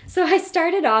 So I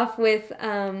started off with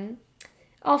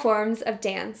all forms of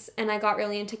dance, and I got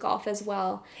really into golf as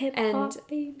well. Hip-hop,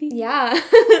 baby. Yeah.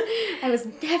 I was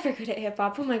never good at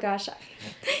hip-hop. Oh my gosh.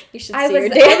 You should I see was her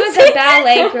dancing. a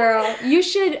ballet girl. You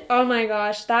should, oh my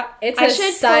gosh. I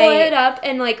should pull it up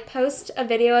and like post a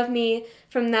video of me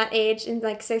from that age in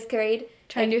like 6th grade.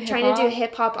 Trying to do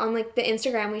hip-hop on like the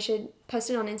Instagram. We should post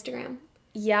it on Instagram.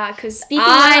 Yeah, because Speaking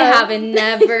I of- haven't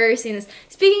never seen this.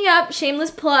 Speaking of,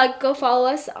 shameless plug, go follow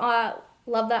us.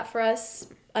 Love that for us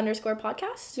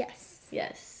 _podcast. Yes.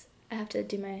 Yes. I have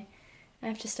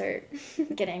to start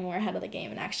getting more ahead of the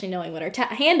game and actually knowing what our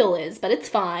handle is, but it's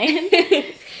fine.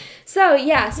 So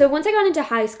once I got into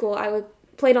high school,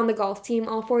 played on the golf team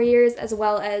all 4 years, as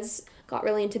well as got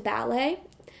really into ballet.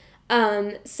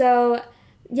 Back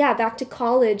to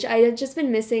college, I had just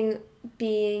been missing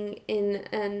being in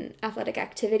an athletic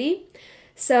activity.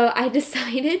 So I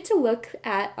decided to look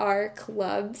at our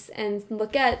clubs and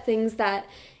look at things that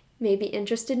maybe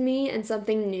interested me and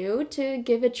something new to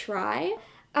give a try.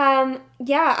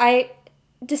 I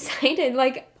decided,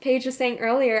 like Paige was saying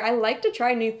earlier, I like to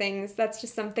try new things. That's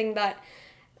just something that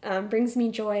brings me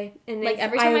joy. And Like,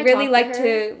 every time I really talk like to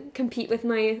her- to compete with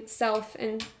myself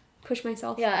and push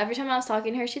myself. Yeah, every time I was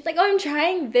talking to her, she's like, oh, I'm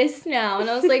trying this now. And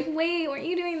I was like, wait, weren't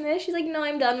you doing this? She's like, no,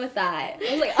 I'm done with that.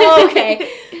 I was like, oh, okay.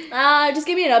 Just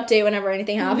give me an update whenever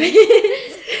anything happens.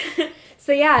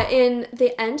 So in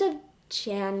the end of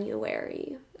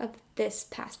January of this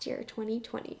past year,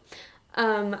 2020,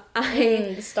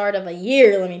 The start of a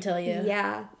year, let me tell you.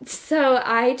 Yeah. So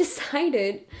I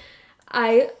decided,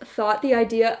 I thought the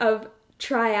idea of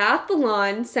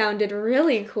triathlon sounded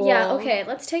really cool. Yeah, okay,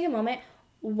 let's take a moment.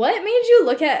 What made you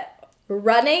look at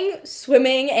running,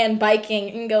 swimming, and biking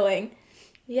and going,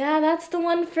 yeah, that's the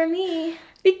one for me.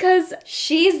 Because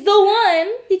She's the one.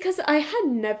 I had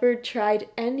never tried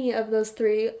any of those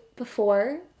three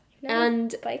before. No,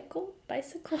 And bicycle.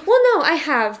 well, no, I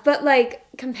have, but like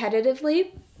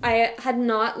competitively, I had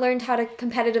not learned how to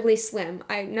competitively swim.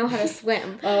 I know how to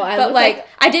swim. Oh, I but look like like-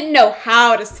 I didn't know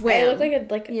how to swim. I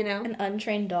look like you know? an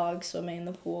untrained dog swimming in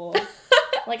the pool.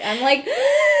 Like, I'm like,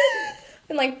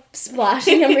 and like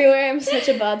splashing everywhere. I'm such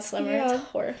a bad swimmer. Yeah. It's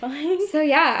horrifying. So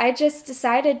I just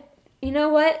decided, you know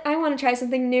what? I want to try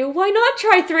something new. Why not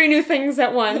try 3 new things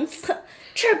at once?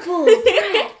 Triple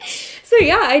threat. So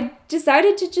I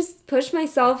decided to just push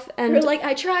myself, and We're like,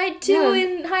 I tried 2 Yeah.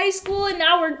 in high school, and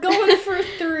now we're going for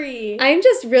 3. I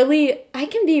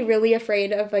can be really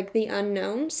afraid of like the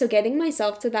unknown. So getting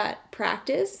myself to that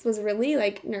practice was really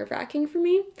like nerve-wracking for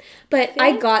me. But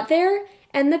I got there,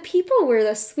 and the people were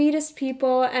the sweetest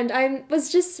people, and I was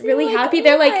just really happy.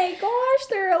 They're like, oh my gosh,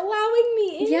 they're allowing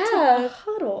me into Yeah. the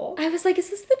huddle. I was like, is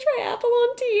this the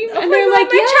triathlon team? Oh and my they're God, like,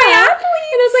 my yeah.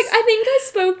 triathletes! And I was like, I think I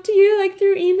spoke to you like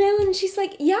through email, and she's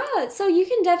like, yeah, so you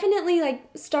can definitely like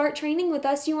start training with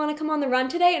us. You want to come on the run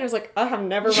today? And I was like, I have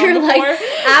never You're run like, before.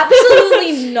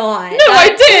 absolutely not. No, I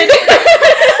did.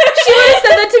 She would have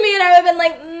said that to me, and I would have been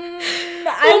like,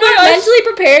 I'm Oh my not gosh. mentally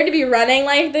prepared to be running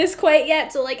like this quite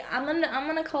yet. So like, I'm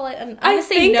gonna call it. I'm I gonna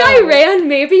say think no. I ran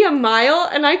maybe a mile,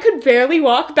 and I could barely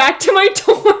walk back to my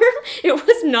dorm. It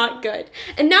was not good.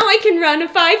 And now I can run a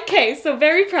 5K, so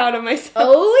very proud of myself.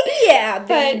 Oh yeah,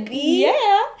 But baby.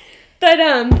 yeah. But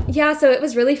so it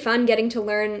was really fun getting to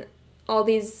learn all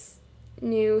these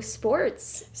new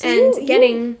sports So and you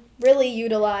getting really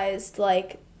utilized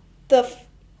like the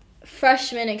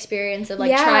freshman experience of like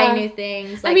Yeah. trying new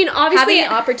things. Like, I mean, obviously-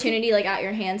 having an opportunity like at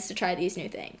your hands to try these new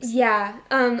things. Yeah,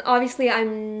 obviously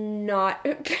I'm not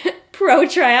pro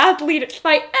triathlete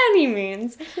by any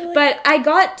means, but I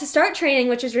got to start training,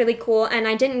 which is really cool, and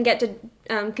I didn't get to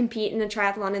compete in a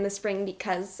triathlon in the spring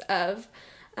because of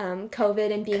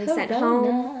COVID and being sent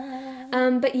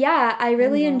home. But yeah, I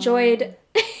really enjoyed...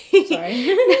 Sorry.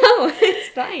 No, it's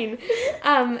fine.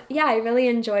 I really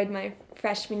enjoyed my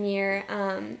freshman year.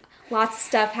 Lots of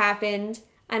stuff happened,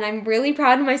 and I'm really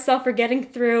proud of myself for getting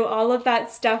through all of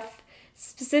that stuff,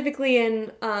 specifically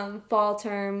in fall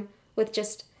term, with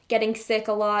just getting sick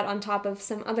a lot on top of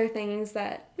some other things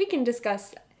that we can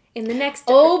discuss in the next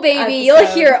Oh baby, episode. you'll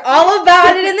hear all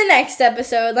about it in the next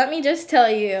episode. Let me just tell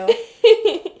you.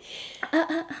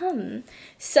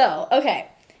 So, okay.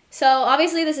 So,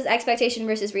 obviously this is expectation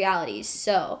versus reality.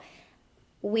 So,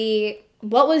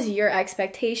 what was your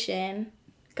expectation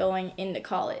going into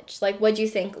college? Like, what'd you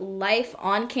think life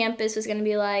on campus was going to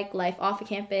be like, life off of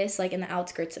campus, like in the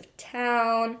outskirts of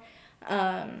town?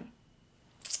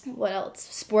 What else?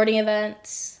 Sporting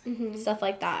events, stuff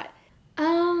like that.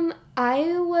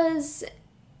 I was,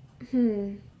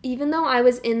 even though I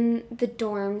was in the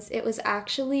dorms, it was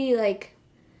actually like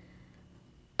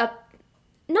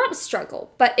not a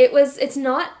struggle, but it's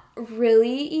not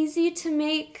really easy to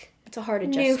make It's a hard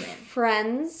new adjustment.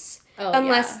 friends. Oh,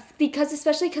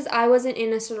 Especially because I wasn't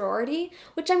in a sorority,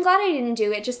 which I'm glad I didn't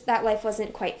do. It just, that life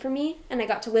wasn't quite for me, and I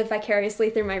got to live vicariously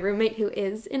through my roommate who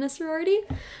is in a sorority,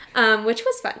 which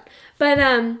was fun. But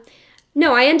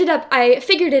no, I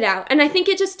figured it out, and I think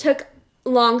it just took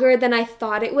longer than I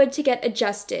thought it would to get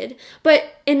adjusted.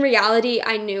 But in reality,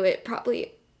 I knew it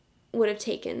probably would have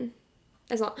taken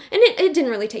as long. And it didn't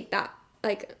really take that,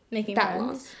 like, Making that friends.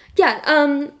 long.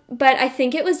 Yeah, but I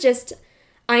think it was just,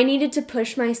 I needed to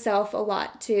push myself a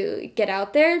lot to get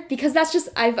out there because that's just,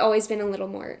 I've always been a little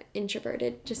more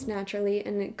introverted, just naturally.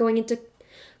 And going into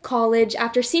college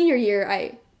after senior year,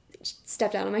 I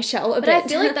stepped out of my shell a bit. But I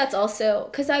feel like that's also,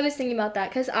 because I was thinking about that,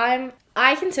 because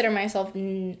I consider myself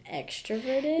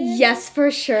extroverted. Yes,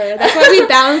 for sure. That's why we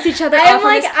balance each other I'm off on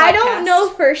like, this I don't podcast. know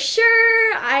for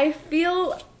sure. I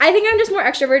think I'm just more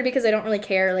extroverted because I don't really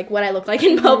care, like, what I look like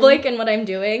in public and what I'm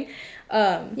doing.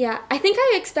 Yeah, I think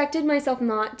I expected myself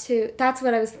not to, that's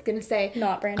what I was going to say.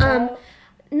 Not branch out.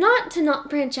 Not to not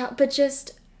branch out, but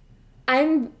just,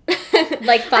 I'm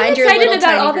Like, find I'm your excited little about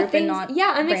tiny all the group and things. not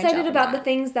Yeah, I'm branch excited out from about the that.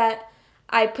 things that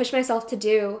I push myself to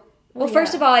do. Well, Well,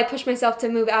 first yeah. of all, I pushed myself to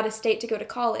move out of state to go to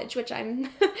college, which I'm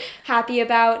happy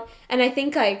about. And I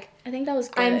think, like, I think that was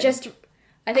good. I'm just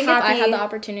I think if I happy. had the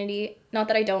opportunity, not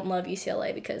that I don't love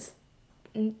UCLA because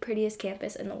prettiest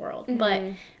campus in the world, but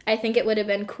I think it would have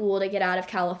been cool to get out of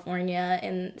California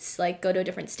and like go to a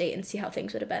different state and see how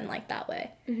things would have been like that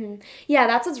way. Yeah,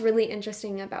 that's what's really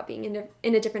interesting about being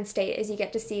in a different state is you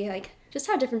get to see, like, just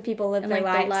how different people live And, their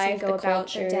like, the lives life, and go the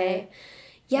about their culture. day.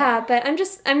 Yeah, but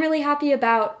I'm really happy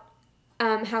about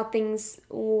how things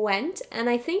went, and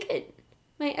I think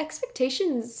my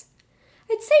expectations,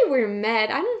 I'd say were met.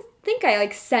 I don't think I,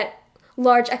 like, set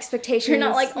large expectations. You're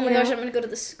not like, oh my you know? gosh, I'm gonna go to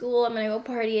the school, I'm gonna go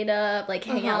party it up, like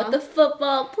hang out Uh-huh. with the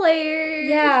football players.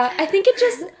 Yeah, I think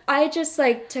I just,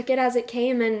 like, took it as it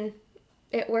came, and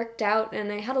it worked out,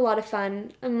 and I had a lot of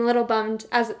fun. I'm a little bummed,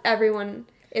 as everyone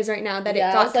is right now, that it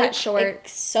I got was, cut like, short.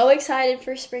 So excited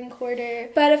for spring quarter.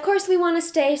 But of course, we want to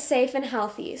stay safe and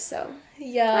healthy, so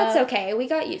Yeah. that's okay. We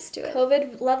got used to it.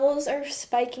 COVID levels are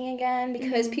spiking again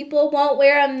because people won't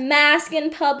wear a mask in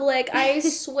public. I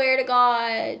swear to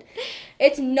God.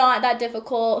 It's not that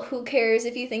difficult. Who cares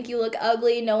if you think you look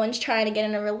ugly? No one's trying to get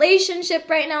in a relationship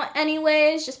right now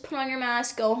anyways. Just put on your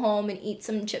mask, go home, and eat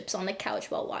some chips on the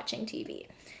couch while watching TV.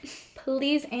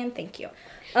 Please and thank you.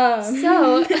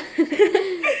 So,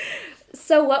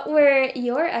 so what were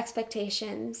your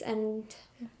expectations and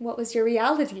what was your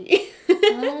reality?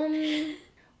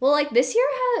 Well, like, this year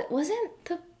wasn't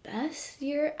the best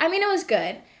year. I mean, it was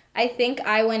good. I think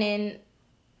I went in,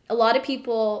 a lot of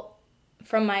people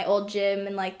from my old gym,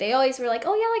 and, like, they always were like,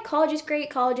 oh, yeah, like, college is great,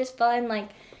 college is fun, like,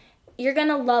 you're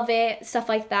gonna love it, stuff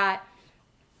like that.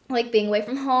 Like, being away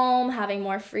from home, having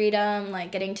more freedom,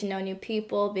 like, getting to know new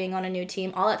people, being on a new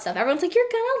team, all that stuff. Everyone's like, you're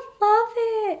gonna love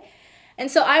it.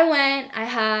 And so I went,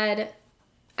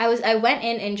 I went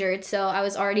in injured, so I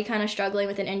was already kind of struggling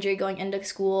with an injury going into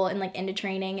school and, like, into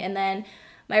training. And then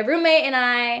my roommate and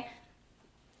I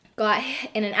got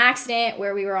in an accident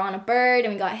where we were on a bird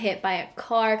and we got hit by a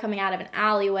car coming out of an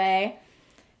alleyway.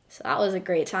 So that was a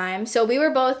great time. So we were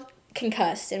both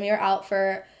concussed and we were out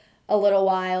for a little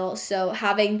while. So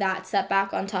having that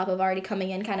setback on top of already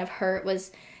coming in kind of hurt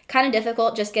was kind of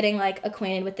difficult, just getting, like,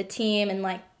 acquainted with the team and,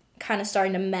 like, kind of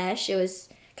starting to mesh. It was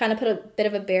kind of put a bit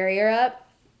of a barrier up.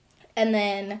 And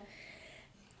then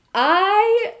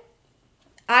I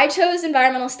chose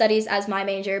environmental studies as my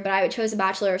major, but I chose a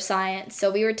Bachelor of Science. So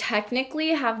we were technically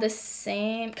have the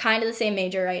same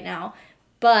major right now.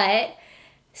 But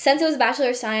since it was a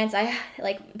Bachelor of Science, I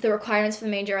like the requirements for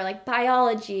the major are like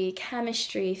biology,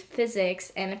 chemistry,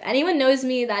 physics, and if anyone knows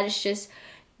me, that is just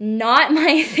not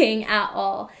my thing at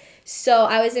all. So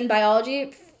I was in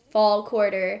biology fall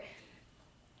quarter,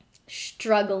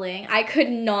 struggling. I could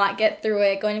not get through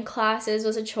it. Going to classes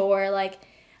was a chore. Like,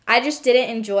 I just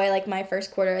didn't enjoy, like, my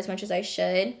first quarter as much as I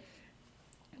should.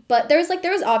 But there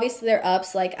was obviously their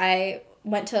ups. Like, I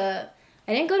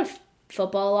didn't go to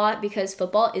football a lot because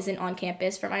football isn't on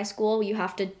campus for my school. You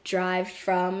have to drive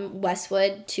from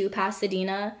Westwood to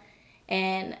Pasadena.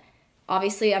 And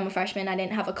obviously I'm a freshman. I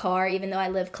didn't have a car even though I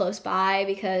live close by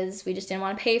because we just didn't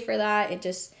want to pay for that. It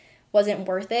just wasn't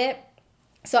worth it.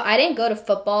 So I didn't go to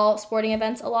football sporting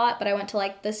events a lot, but I went to,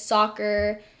 like, the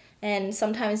soccer and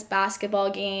sometimes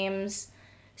basketball games.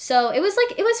 So it was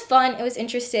fun. It was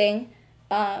interesting.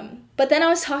 But then I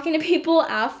was talking to people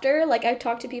after. Like, I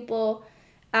talked to people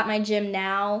at my gym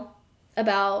now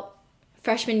about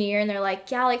freshman year, and they're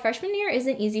like, yeah, like, freshman year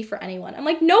isn't easy for anyone. I'm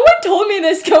like, no one told me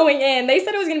this going in. They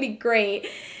said it was going to be great.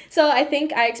 So I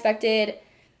think I expected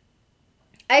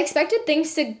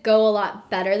things to go a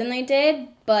lot better than they did,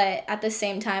 but at the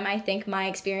same time, I think my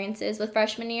experiences with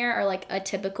freshman year are, like, a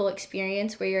typical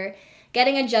experience where you're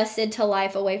getting adjusted to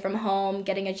life away from home,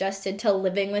 getting adjusted to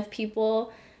living with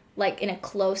people, like, in a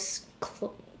closed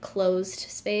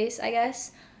space, I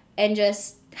guess. and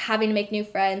just having to make new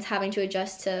friends, having to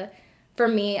adjust to, for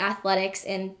me, athletics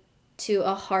and to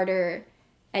a harder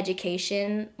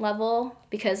education level,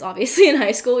 because obviously in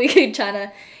high school we could kind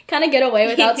of get away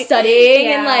without studying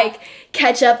and like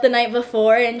catch up the night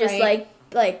before and just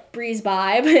like breeze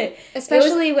by. But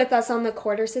especially with us on the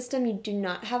quarter system, you do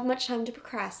not have much time to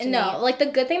procrastinate. No, like the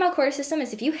good thing about quarter system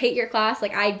is if you hate your class,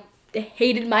 like I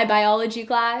hated my biology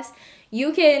class,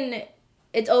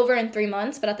 it's over in 3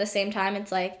 months, but at the same time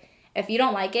it's like if you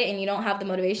don't like it and you don't have the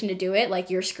motivation to do it, like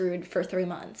you're screwed for 3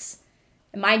 months.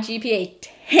 And my GPA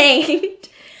tanked,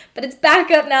 but it's back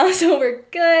up now, so we're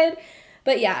good.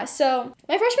 But yeah, so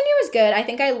my freshman year was good. I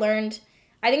think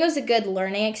it was a good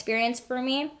learning experience for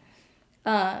me.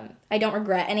 I don't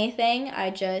regret anything.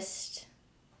 I'm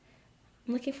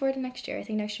looking forward to next year. I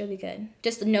think next year will be good.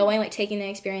 Just knowing, like, taking the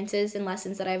experiences and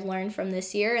lessons that I've learned from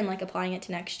this year and, like, applying it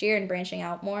to next year and branching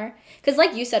out more. Because,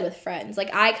 like you said with friends,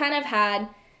 like, I kind of had,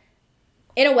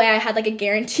 in a way, I had, like, a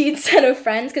guaranteed set of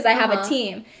friends because I have a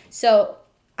team. So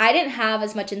I didn't have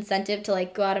as much incentive to,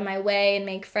 like, go out of my way and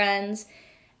make friends.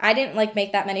 I didn't, like,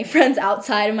 make that many friends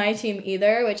outside of my team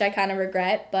either, which I kind of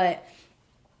regret, but...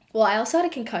 Well, I also had a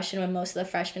concussion when most of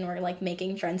the freshmen were, like,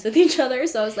 making friends with each other,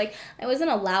 so I was, like, I wasn't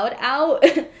allowed out,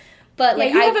 but,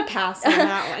 like, you have a pass on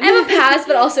that one. I have a pass,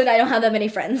 but also I don't have that many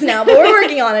friends now, but we're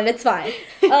working on it, it's fine.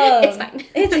 It's fine.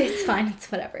 It's fine,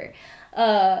 it's whatever.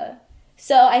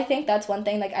 So I think that's one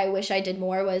thing, like, I wish I did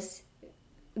more was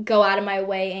go out of my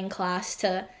way in class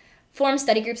to form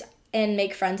study groups and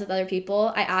make friends with other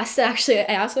people. I asked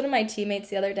one of my teammates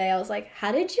the other day, I was like,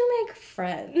 how did you make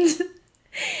friends?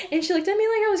 And she looked at me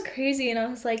like I was crazy, and I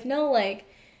was like, no, like,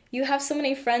 you have so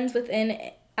many friends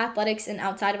within athletics and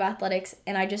outside of athletics,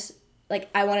 and I just, like,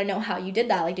 I want to know how you did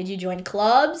that. Like, did you join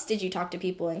clubs? Did you talk to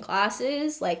people in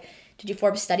classes? Like, did you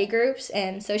form study groups?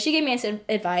 And so she gave me some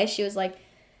advice. She was like,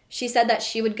 she said that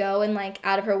she would go and, like,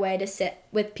 out of her way to sit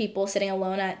with people sitting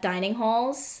alone at dining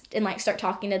halls and, like, start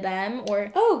talking to them. Or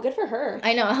Oh, good for her.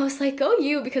 I know. I was like, go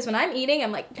you, because when I'm eating,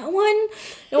 I'm like, no one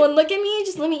look at me.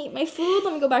 Just let me eat my food.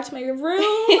 Let me go back to my room.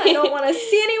 I don't want to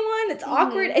see anyone. It's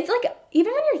awkward. It's like,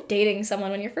 even when you're dating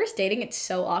someone, when you're first dating, it's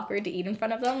so awkward to eat in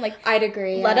front of them. Like, I'd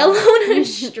agree. Let alone a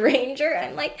stranger.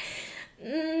 I'm like...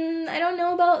 I don't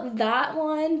know about that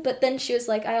one, but then she was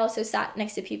like, I also sat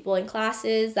next to people in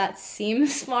classes that seem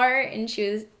smart, and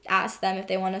she asked them if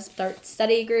they want to start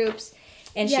study groups,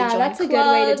 and she joined that's clubs, a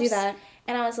good way to do that.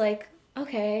 And I was like,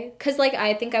 okay, because, like,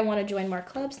 I think I want to join more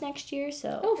clubs next year,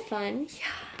 so. Oh, fun.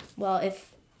 Yeah, well,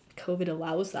 if COVID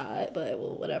allows that, but,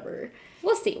 well, whatever.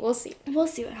 We'll see We'll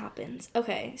see what happens.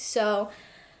 Okay, so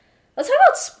let's talk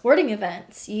about sporting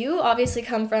events. You obviously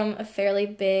come from a fairly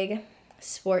big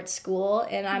sports school,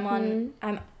 and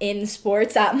I'm in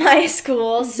sports at my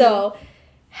school. So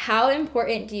how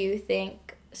important do you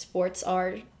think sports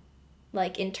are,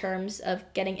 like, in terms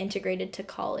of getting integrated to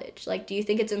college? Like, do you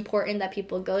think it's important that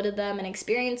people go to them and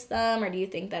experience them, or do you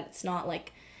think that it's not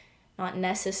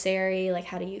necessary? Like,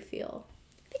 how do you feel?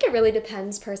 I think it really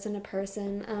depends person to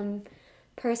person.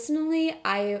 Personally,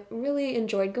 I really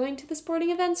enjoyed going to the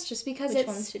sporting events just because Which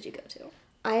ones did you go to?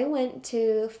 I went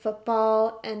to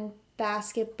football and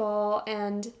basketball,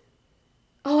 and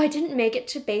I didn't make it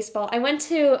to baseball. I went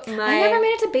to I never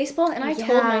made it to baseball, and I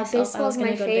told myself baseball's I was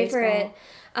going to go to favorite.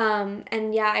 baseball.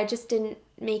 And yeah, I just didn't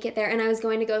make it there, and I was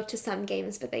going to go to some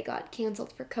games, but they got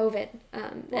canceled for COVID.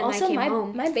 And Also, I came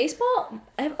home. my baseball,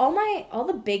 I have all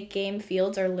the big game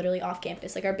fields are literally off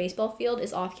campus. Like, our baseball field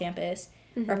is off campus,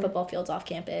 our football field's off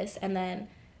campus, and then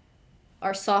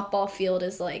our softball field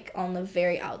is, like, on the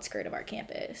very outskirt of our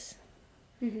campus.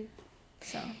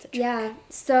 So it's a trick. Yeah,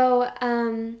 so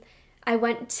I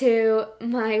went to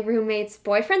my roommate's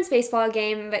boyfriend's baseball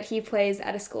game, but he plays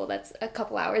at a school that's a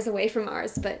couple hours away from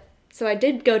ours. But so I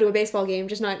did go to a baseball game,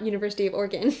 just not University of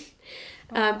Oregon.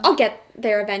 I'll get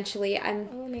there eventually. I'm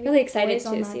really excited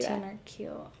to see that. Are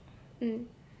cute.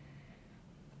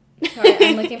 Sorry,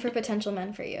 I'm looking for potential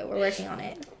men for you. We're working on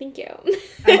it. Thank you.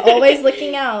 I'm always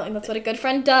looking out, and that's what a good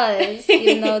friend does.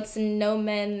 Even though it's no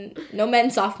men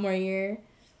sophomore year.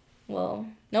 Well,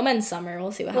 no men's summer.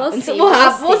 We'll see what happens.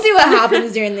 We'll see what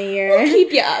happens during the year. We'll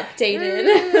keep you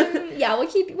updated. Yeah, we'll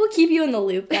keep you in the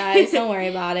loop, guys. Don't worry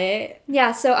about it.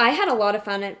 Yeah, so I had a lot of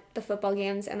fun at the football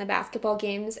games and the basketball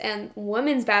games, and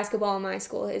women's basketball in my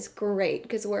school is great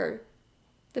because we're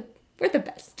the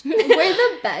best. We're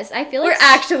the best. I feel like we're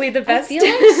actually the best. I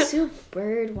feel like Sue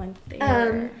Bird went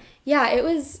there. Yeah, it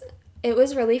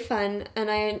was really fun, and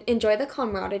I enjoy the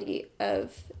camaraderie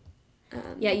of.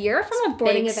 Yeah, you're from a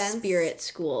sporting big events. spirit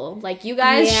school. Like, you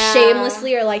guys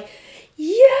shamelessly are like,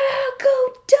 Yeah, go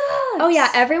Ducks! Oh yeah,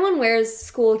 everyone wears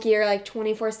school gear like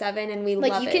 24/7, and we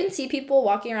Like, love you it. can see people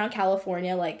walking around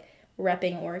California, like,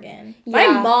 repping Oregon.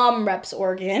 Yeah. My mom reps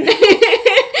Oregon.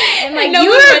 And, like, no you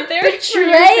one were went there for your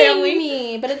betraying family.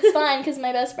 me. But it's fine, because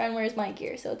my best friend wears my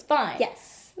gear, so it's fine.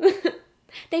 Yes.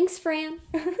 Thanks, Fran.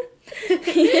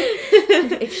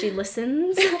 If she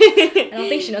listens. I don't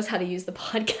think she knows how to use the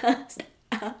podcast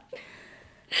app.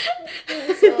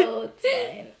 So it's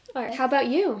fine. All right, how about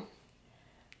you?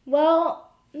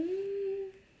 Well,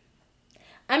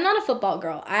 I'm not a football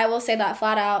girl. I will say that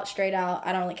flat out, straight out.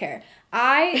 I don't really care.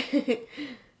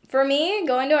 For me,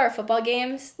 going to our football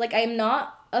games, like, I'm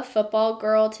not a football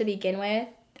girl to begin with.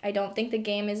 I don't think the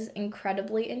game is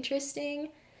incredibly interesting.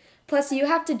 Plus, you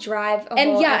have to drive a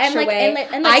And whole yeah, and extra like, way.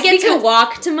 and like, I get to because-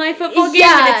 walk to my football game,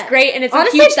 Yeah. and it's great, and it's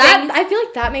Honestly, a huge that thing. I feel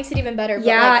like that makes it even better. But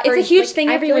Yeah, like, for, it's a huge like, thing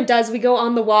I feel everyone like- does. We go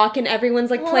on the walk, and everyone's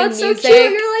like Oh, playing that's so music,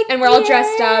 cute. You're like, and we're all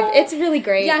dressed up. yeah. It's really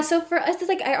great. Yeah, so for us, it's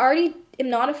like I already am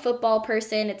not a football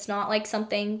person. It's not like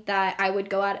something that I would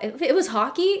go out. If it was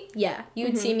hockey, yeah, you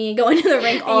would see me going to the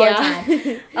rink all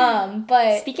the time.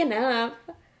 But Speaking of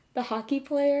the hockey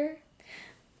player,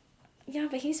 yeah,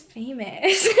 but he's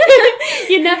famous.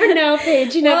 you never know,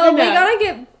 Paige. You never Well,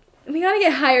 know. we gotta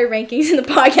get higher rankings in the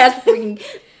podcast before we can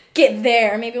get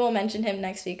there. Maybe we'll mention him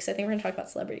next week because I think we're gonna talk about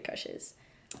celebrity crushes.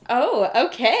 Oh,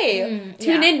 okay.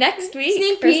 Tune yeah. in next week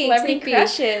Sneak for peek, celebrity sneak peek.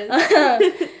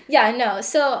 crushes. Yeah, no.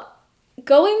 So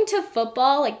going to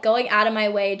football, like going out of my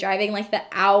way, driving like the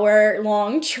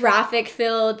hour-long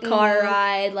traffic-filled car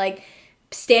ride, like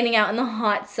standing out in the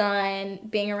hot sun,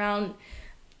 being around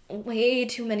way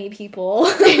too many people.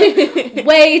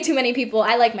 Way too many people.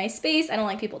 I like my space. I don't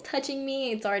like people touching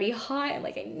me. It's already hot. I'm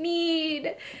like, I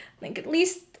need like at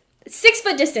least 6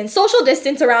 foot distance, social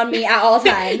distance around me at all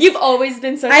times. You've always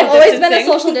been social I've always been a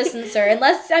distancing. social distancer.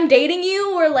 Unless I'm dating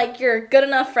you or like you're a good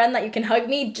enough friend that you can hug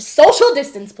me, just social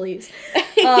distance, please.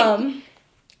 I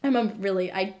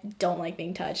don't like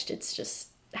being touched. It's just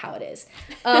how it is.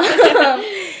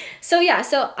 So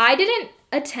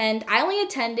I only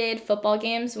attended football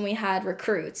games when we had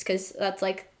recruits, because that's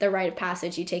like the rite of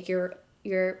passage. You take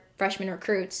your freshman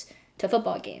recruits to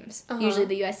football games, usually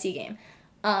the USC game.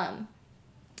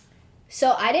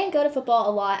 So I didn't go to football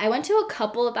a lot. I went to a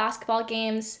couple of basketball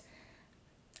games.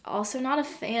 Also not a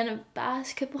fan of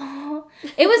basketball.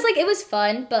 It was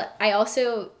fun, but I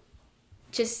also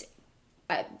just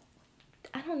I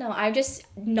don't know. I'm just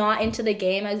not into the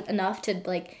game enough to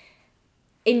like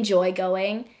enjoy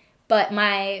going. But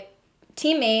my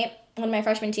teammate, one of my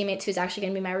freshman teammates who's actually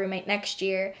going to be my roommate next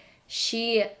year,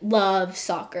 she loves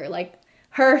soccer. Like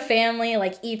her family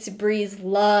like eats, breathes,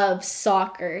 loves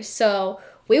soccer. So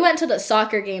we went to the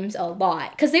soccer games a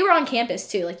lot because they were on campus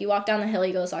too. Like you walk down the hill,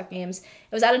 you go to soccer games.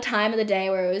 It was at a time of the day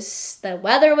where the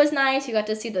weather was nice. You got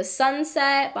to see the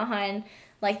sunset behind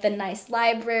like the nice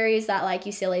libraries that like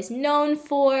UCLA is known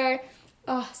for.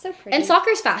 Oh, so pretty. And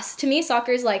soccer's fast. To me,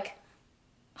 soccer's like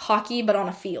hockey but on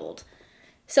a field.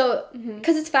 So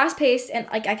because it's fast paced and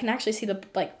like I can actually see the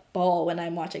like ball when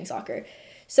I'm watching soccer.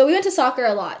 So we went to soccer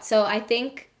a lot. So I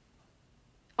think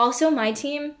also my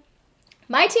team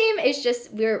is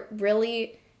just, we're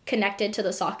really connected to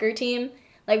the soccer team.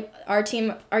 Like our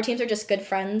teams are just good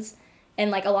friends,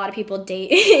 and like a lot of people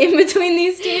date in between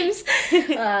these teams.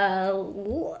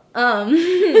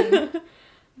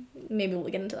 Maybe we'll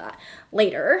get into that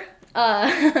later.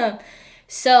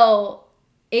 So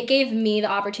it gave me the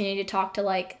opportunity to talk to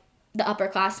like the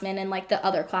upperclassmen and like the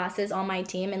other classes on my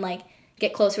team and like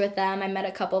get closer with them. I met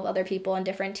a couple of other people on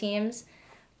different teams,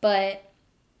 but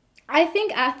I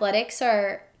think athletics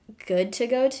are good to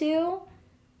go to,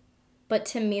 but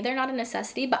to me they're not a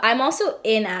necessity. But I'm also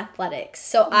in athletics,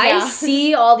 so I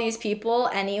see all these people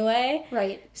anyway.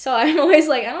 Right. So I'm always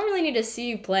like, I don't really need to see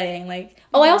you playing. Like,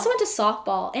 I also went to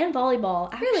softball and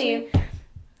volleyball. Actually. Really?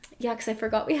 Yeah, because I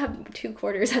forgot we have 2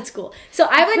 quarters at school. So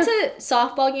I went to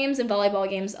softball games and volleyball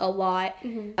games a lot.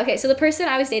 Okay, so the person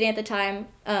I was dating at the time,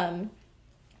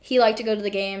 he liked to go to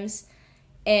the games,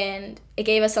 and it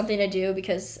gave us something to do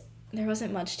because there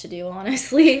wasn't much to do,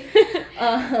 honestly.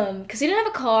 Because we didn't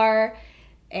have a car,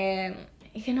 and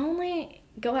you can only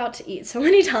go out to eat so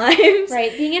many times.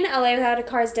 Right. Being in LA without a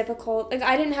car is difficult. Like,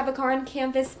 I didn't have a car on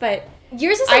campus, but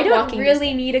Yours is like I don't walking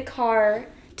really need a car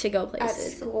to go at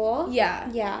places. school. Yeah.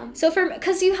 Yeah. So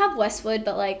because you have Westwood,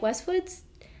 but like Westwood's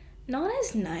not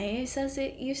as nice as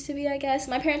it used to be, I guess.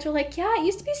 My parents were like, yeah, it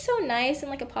used to be so nice and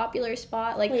like a popular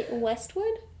spot. Like Wait,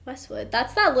 Westwood? Westwood.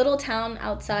 That's that little town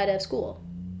outside of school.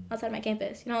 Outside my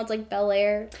campus. You know, it's like Bel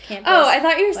Air campus. Oh, I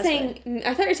thought you were Westwood.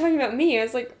 I thought you were talking about me. I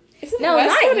was like, isn't No,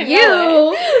 Westwood not in you.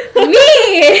 LA? Me.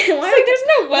 It's like, there's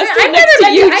no Westwood next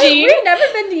to Eugene. We've never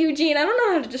been to Eugene. I don't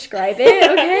know how to describe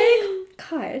it, okay?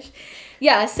 Gosh.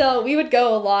 Yeah, so we would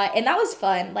go a lot, and that was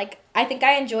fun. Like, I think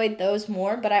I enjoyed those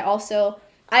more, but I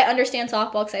understand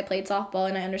softball because I played softball,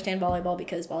 and I understand volleyball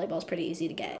because volleyball is pretty easy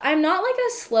to get. I'm not, like,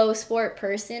 a slow sport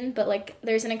person, but, like,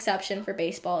 there's an exception for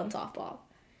baseball and softball.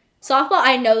 Softball,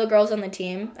 I know the girls on the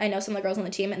team. I know some of the girls on the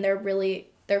team, and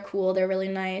they're cool. They're really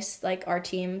nice. Like, our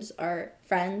teams are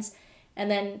friends. And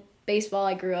then baseball,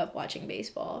 I grew up watching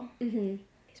baseball. Mm-hmm.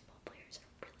 Baseball players are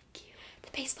really cute.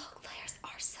 The baseball players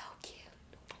are so cute.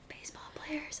 Baseball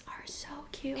players are so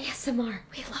cute. ASMR.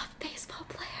 We love baseball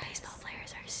players. Baseball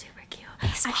players are super cute.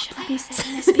 Baseball I shouldn't players. be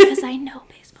saying this because I know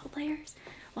baseball players.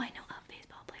 Well, I know of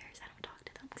baseball players. I don't talk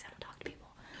to them because I don't talk to people.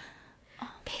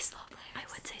 Baseball players. I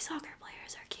would say soccer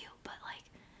players are cute, but, like,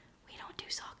 we don't do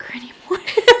soccer anymore.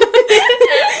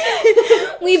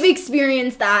 We've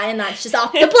experienced that, and that's just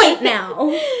off the plate now.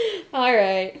 All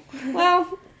right.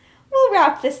 Well, we'll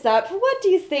wrap this up. What do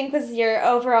you think was your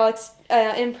overall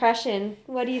impression?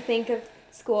 What do you think of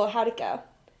school? How'd it go?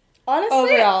 Honestly,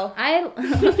 Overall.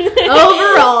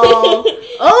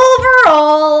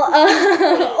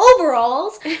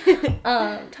 Overalls.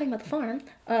 Talking about the farm.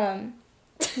 Sorry.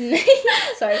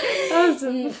 That was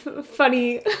some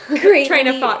funny Great train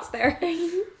of lead. thoughts there.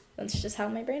 That's just how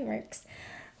my brain works.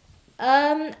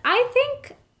 I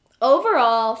think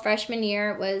overall freshman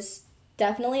year was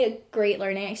definitely a great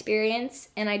learning experience,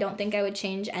 and I don't think I would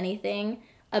change anything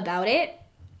about it.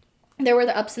 There were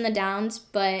the ups and the downs,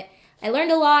 but I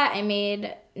learned a lot. I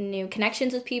made new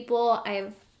connections with people.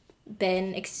 I've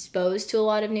been exposed to a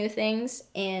lot of new things,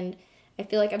 and I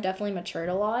feel like I've definitely matured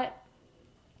a lot.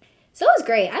 So it was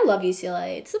great. I love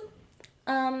UCLA.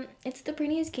 It's the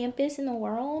prettiest campus in the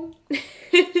world.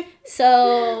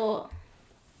 So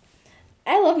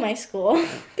I love my school.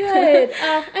 Good.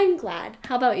 I'm glad.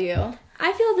 How about you?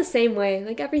 I feel the same way.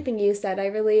 Like everything you said, I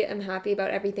really am happy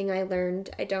about everything I learned.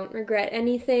 I don't regret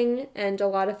anything, and a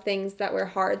lot of things that were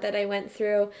hard that I went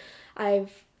through,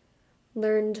 I've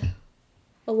learned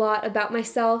a lot about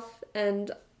myself,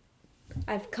 and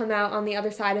I've come out on the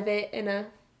other side of it in a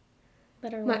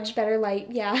much better light.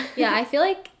 Yeah. Yeah, I feel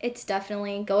like it's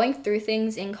definitely going through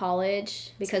things in college,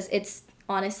 because it's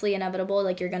honestly inevitable.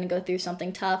 Like, you're going to go through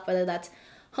something tough, whether that's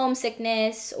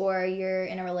homesickness or you're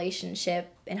in a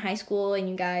relationship in high school and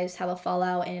you guys have a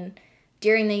fallout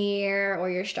during the year, or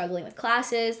you're struggling with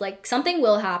classes. Like, something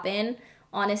will happen,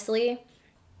 honestly.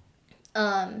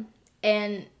 And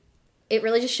it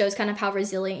really just shows kind of how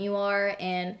resilient you are,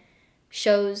 and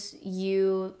shows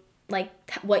you like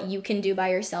what you can do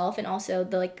by yourself, and also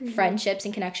the friendships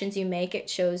and connections you make. It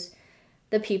shows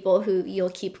the people who you'll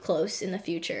keep close in the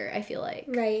future, I feel like.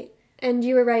 Right. And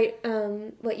you were right,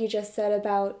 what you just said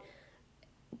about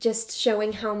just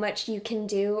showing how much you can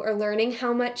do, or learning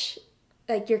how much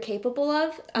you're capable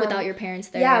of Without your parents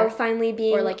there. Yeah, or finally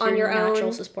being or on your natural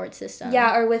own support system.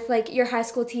 Yeah, or with your high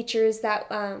school teachers that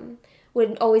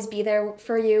would always be there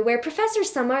for you. Where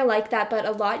professors, some are like that, but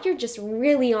a lot you're just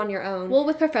really on your own. Well,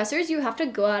 with professors, you have to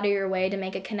go out of your way to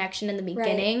make a connection in the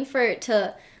beginning for it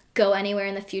to go anywhere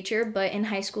in the future. But in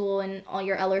high school and all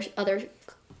your other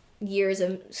years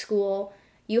of school,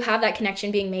 you have that connection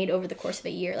being made over the course of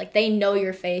a year. Like, they know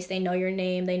your face, they know your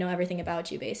name, they know everything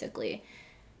about you, basically.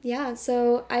 Yeah,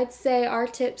 so I'd say our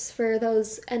tips for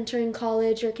those entering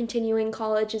college or continuing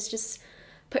college is just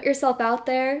put yourself out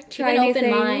there, try new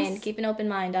things. Keep an open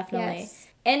mind, definitely. Yes.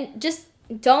 And just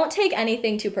don't take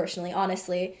anything too personally,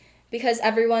 honestly, because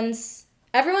everyone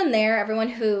you're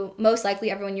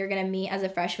going to meet as a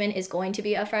freshman is going to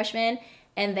be a freshman,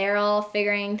 and they're all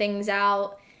figuring things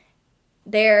out.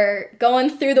 They're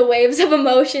going through the waves of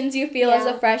emotions you feel as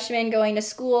a freshman going to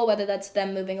school, whether that's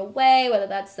them moving away, whether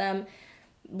that's them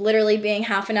literally being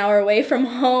half an hour away from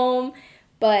home.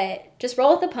 But just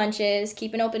roll with the punches,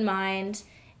 keep an open mind,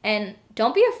 and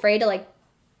don't be afraid to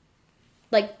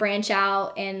like branch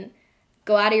out and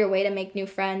go out of your way to make new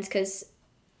friends, because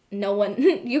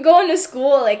you go into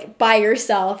school by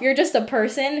yourself. You're just a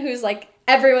person who's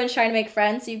everyone's trying to make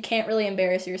friends, so you can't really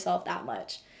embarrass yourself that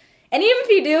much. And even if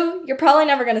you do, you're probably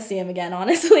never going to see them again,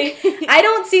 honestly. I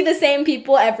don't see the same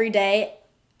people every day.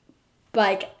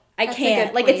 I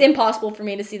can't. It's impossible for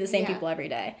me to see the same people every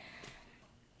day.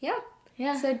 Yeah.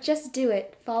 Yeah. So just do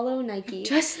it. Follow Nike.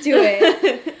 Just do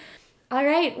it. All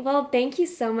right. Well, thank you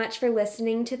so much for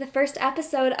listening to the first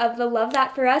episode of the Love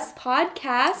That For Us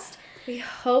podcast. We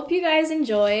hope you guys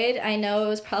enjoyed. I know it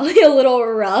was probably a little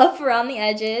rough around the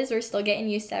edges. We're still getting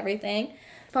used to everything.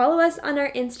 Follow us on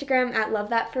our Instagram at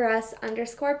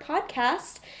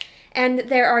LoveThatForUs_podcast. And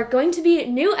there are going to be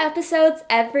new episodes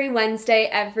every Wednesday,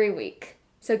 every week.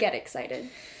 So get excited.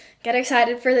 Get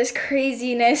excited for this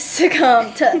craziness to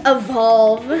come, to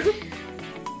evolve.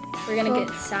 We're gonna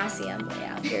get Sassy Emily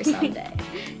out here someday.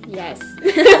 Yes.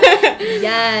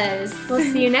 Yes. We'll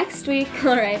see you next week.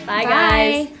 All right, bye Bye.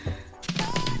 guys.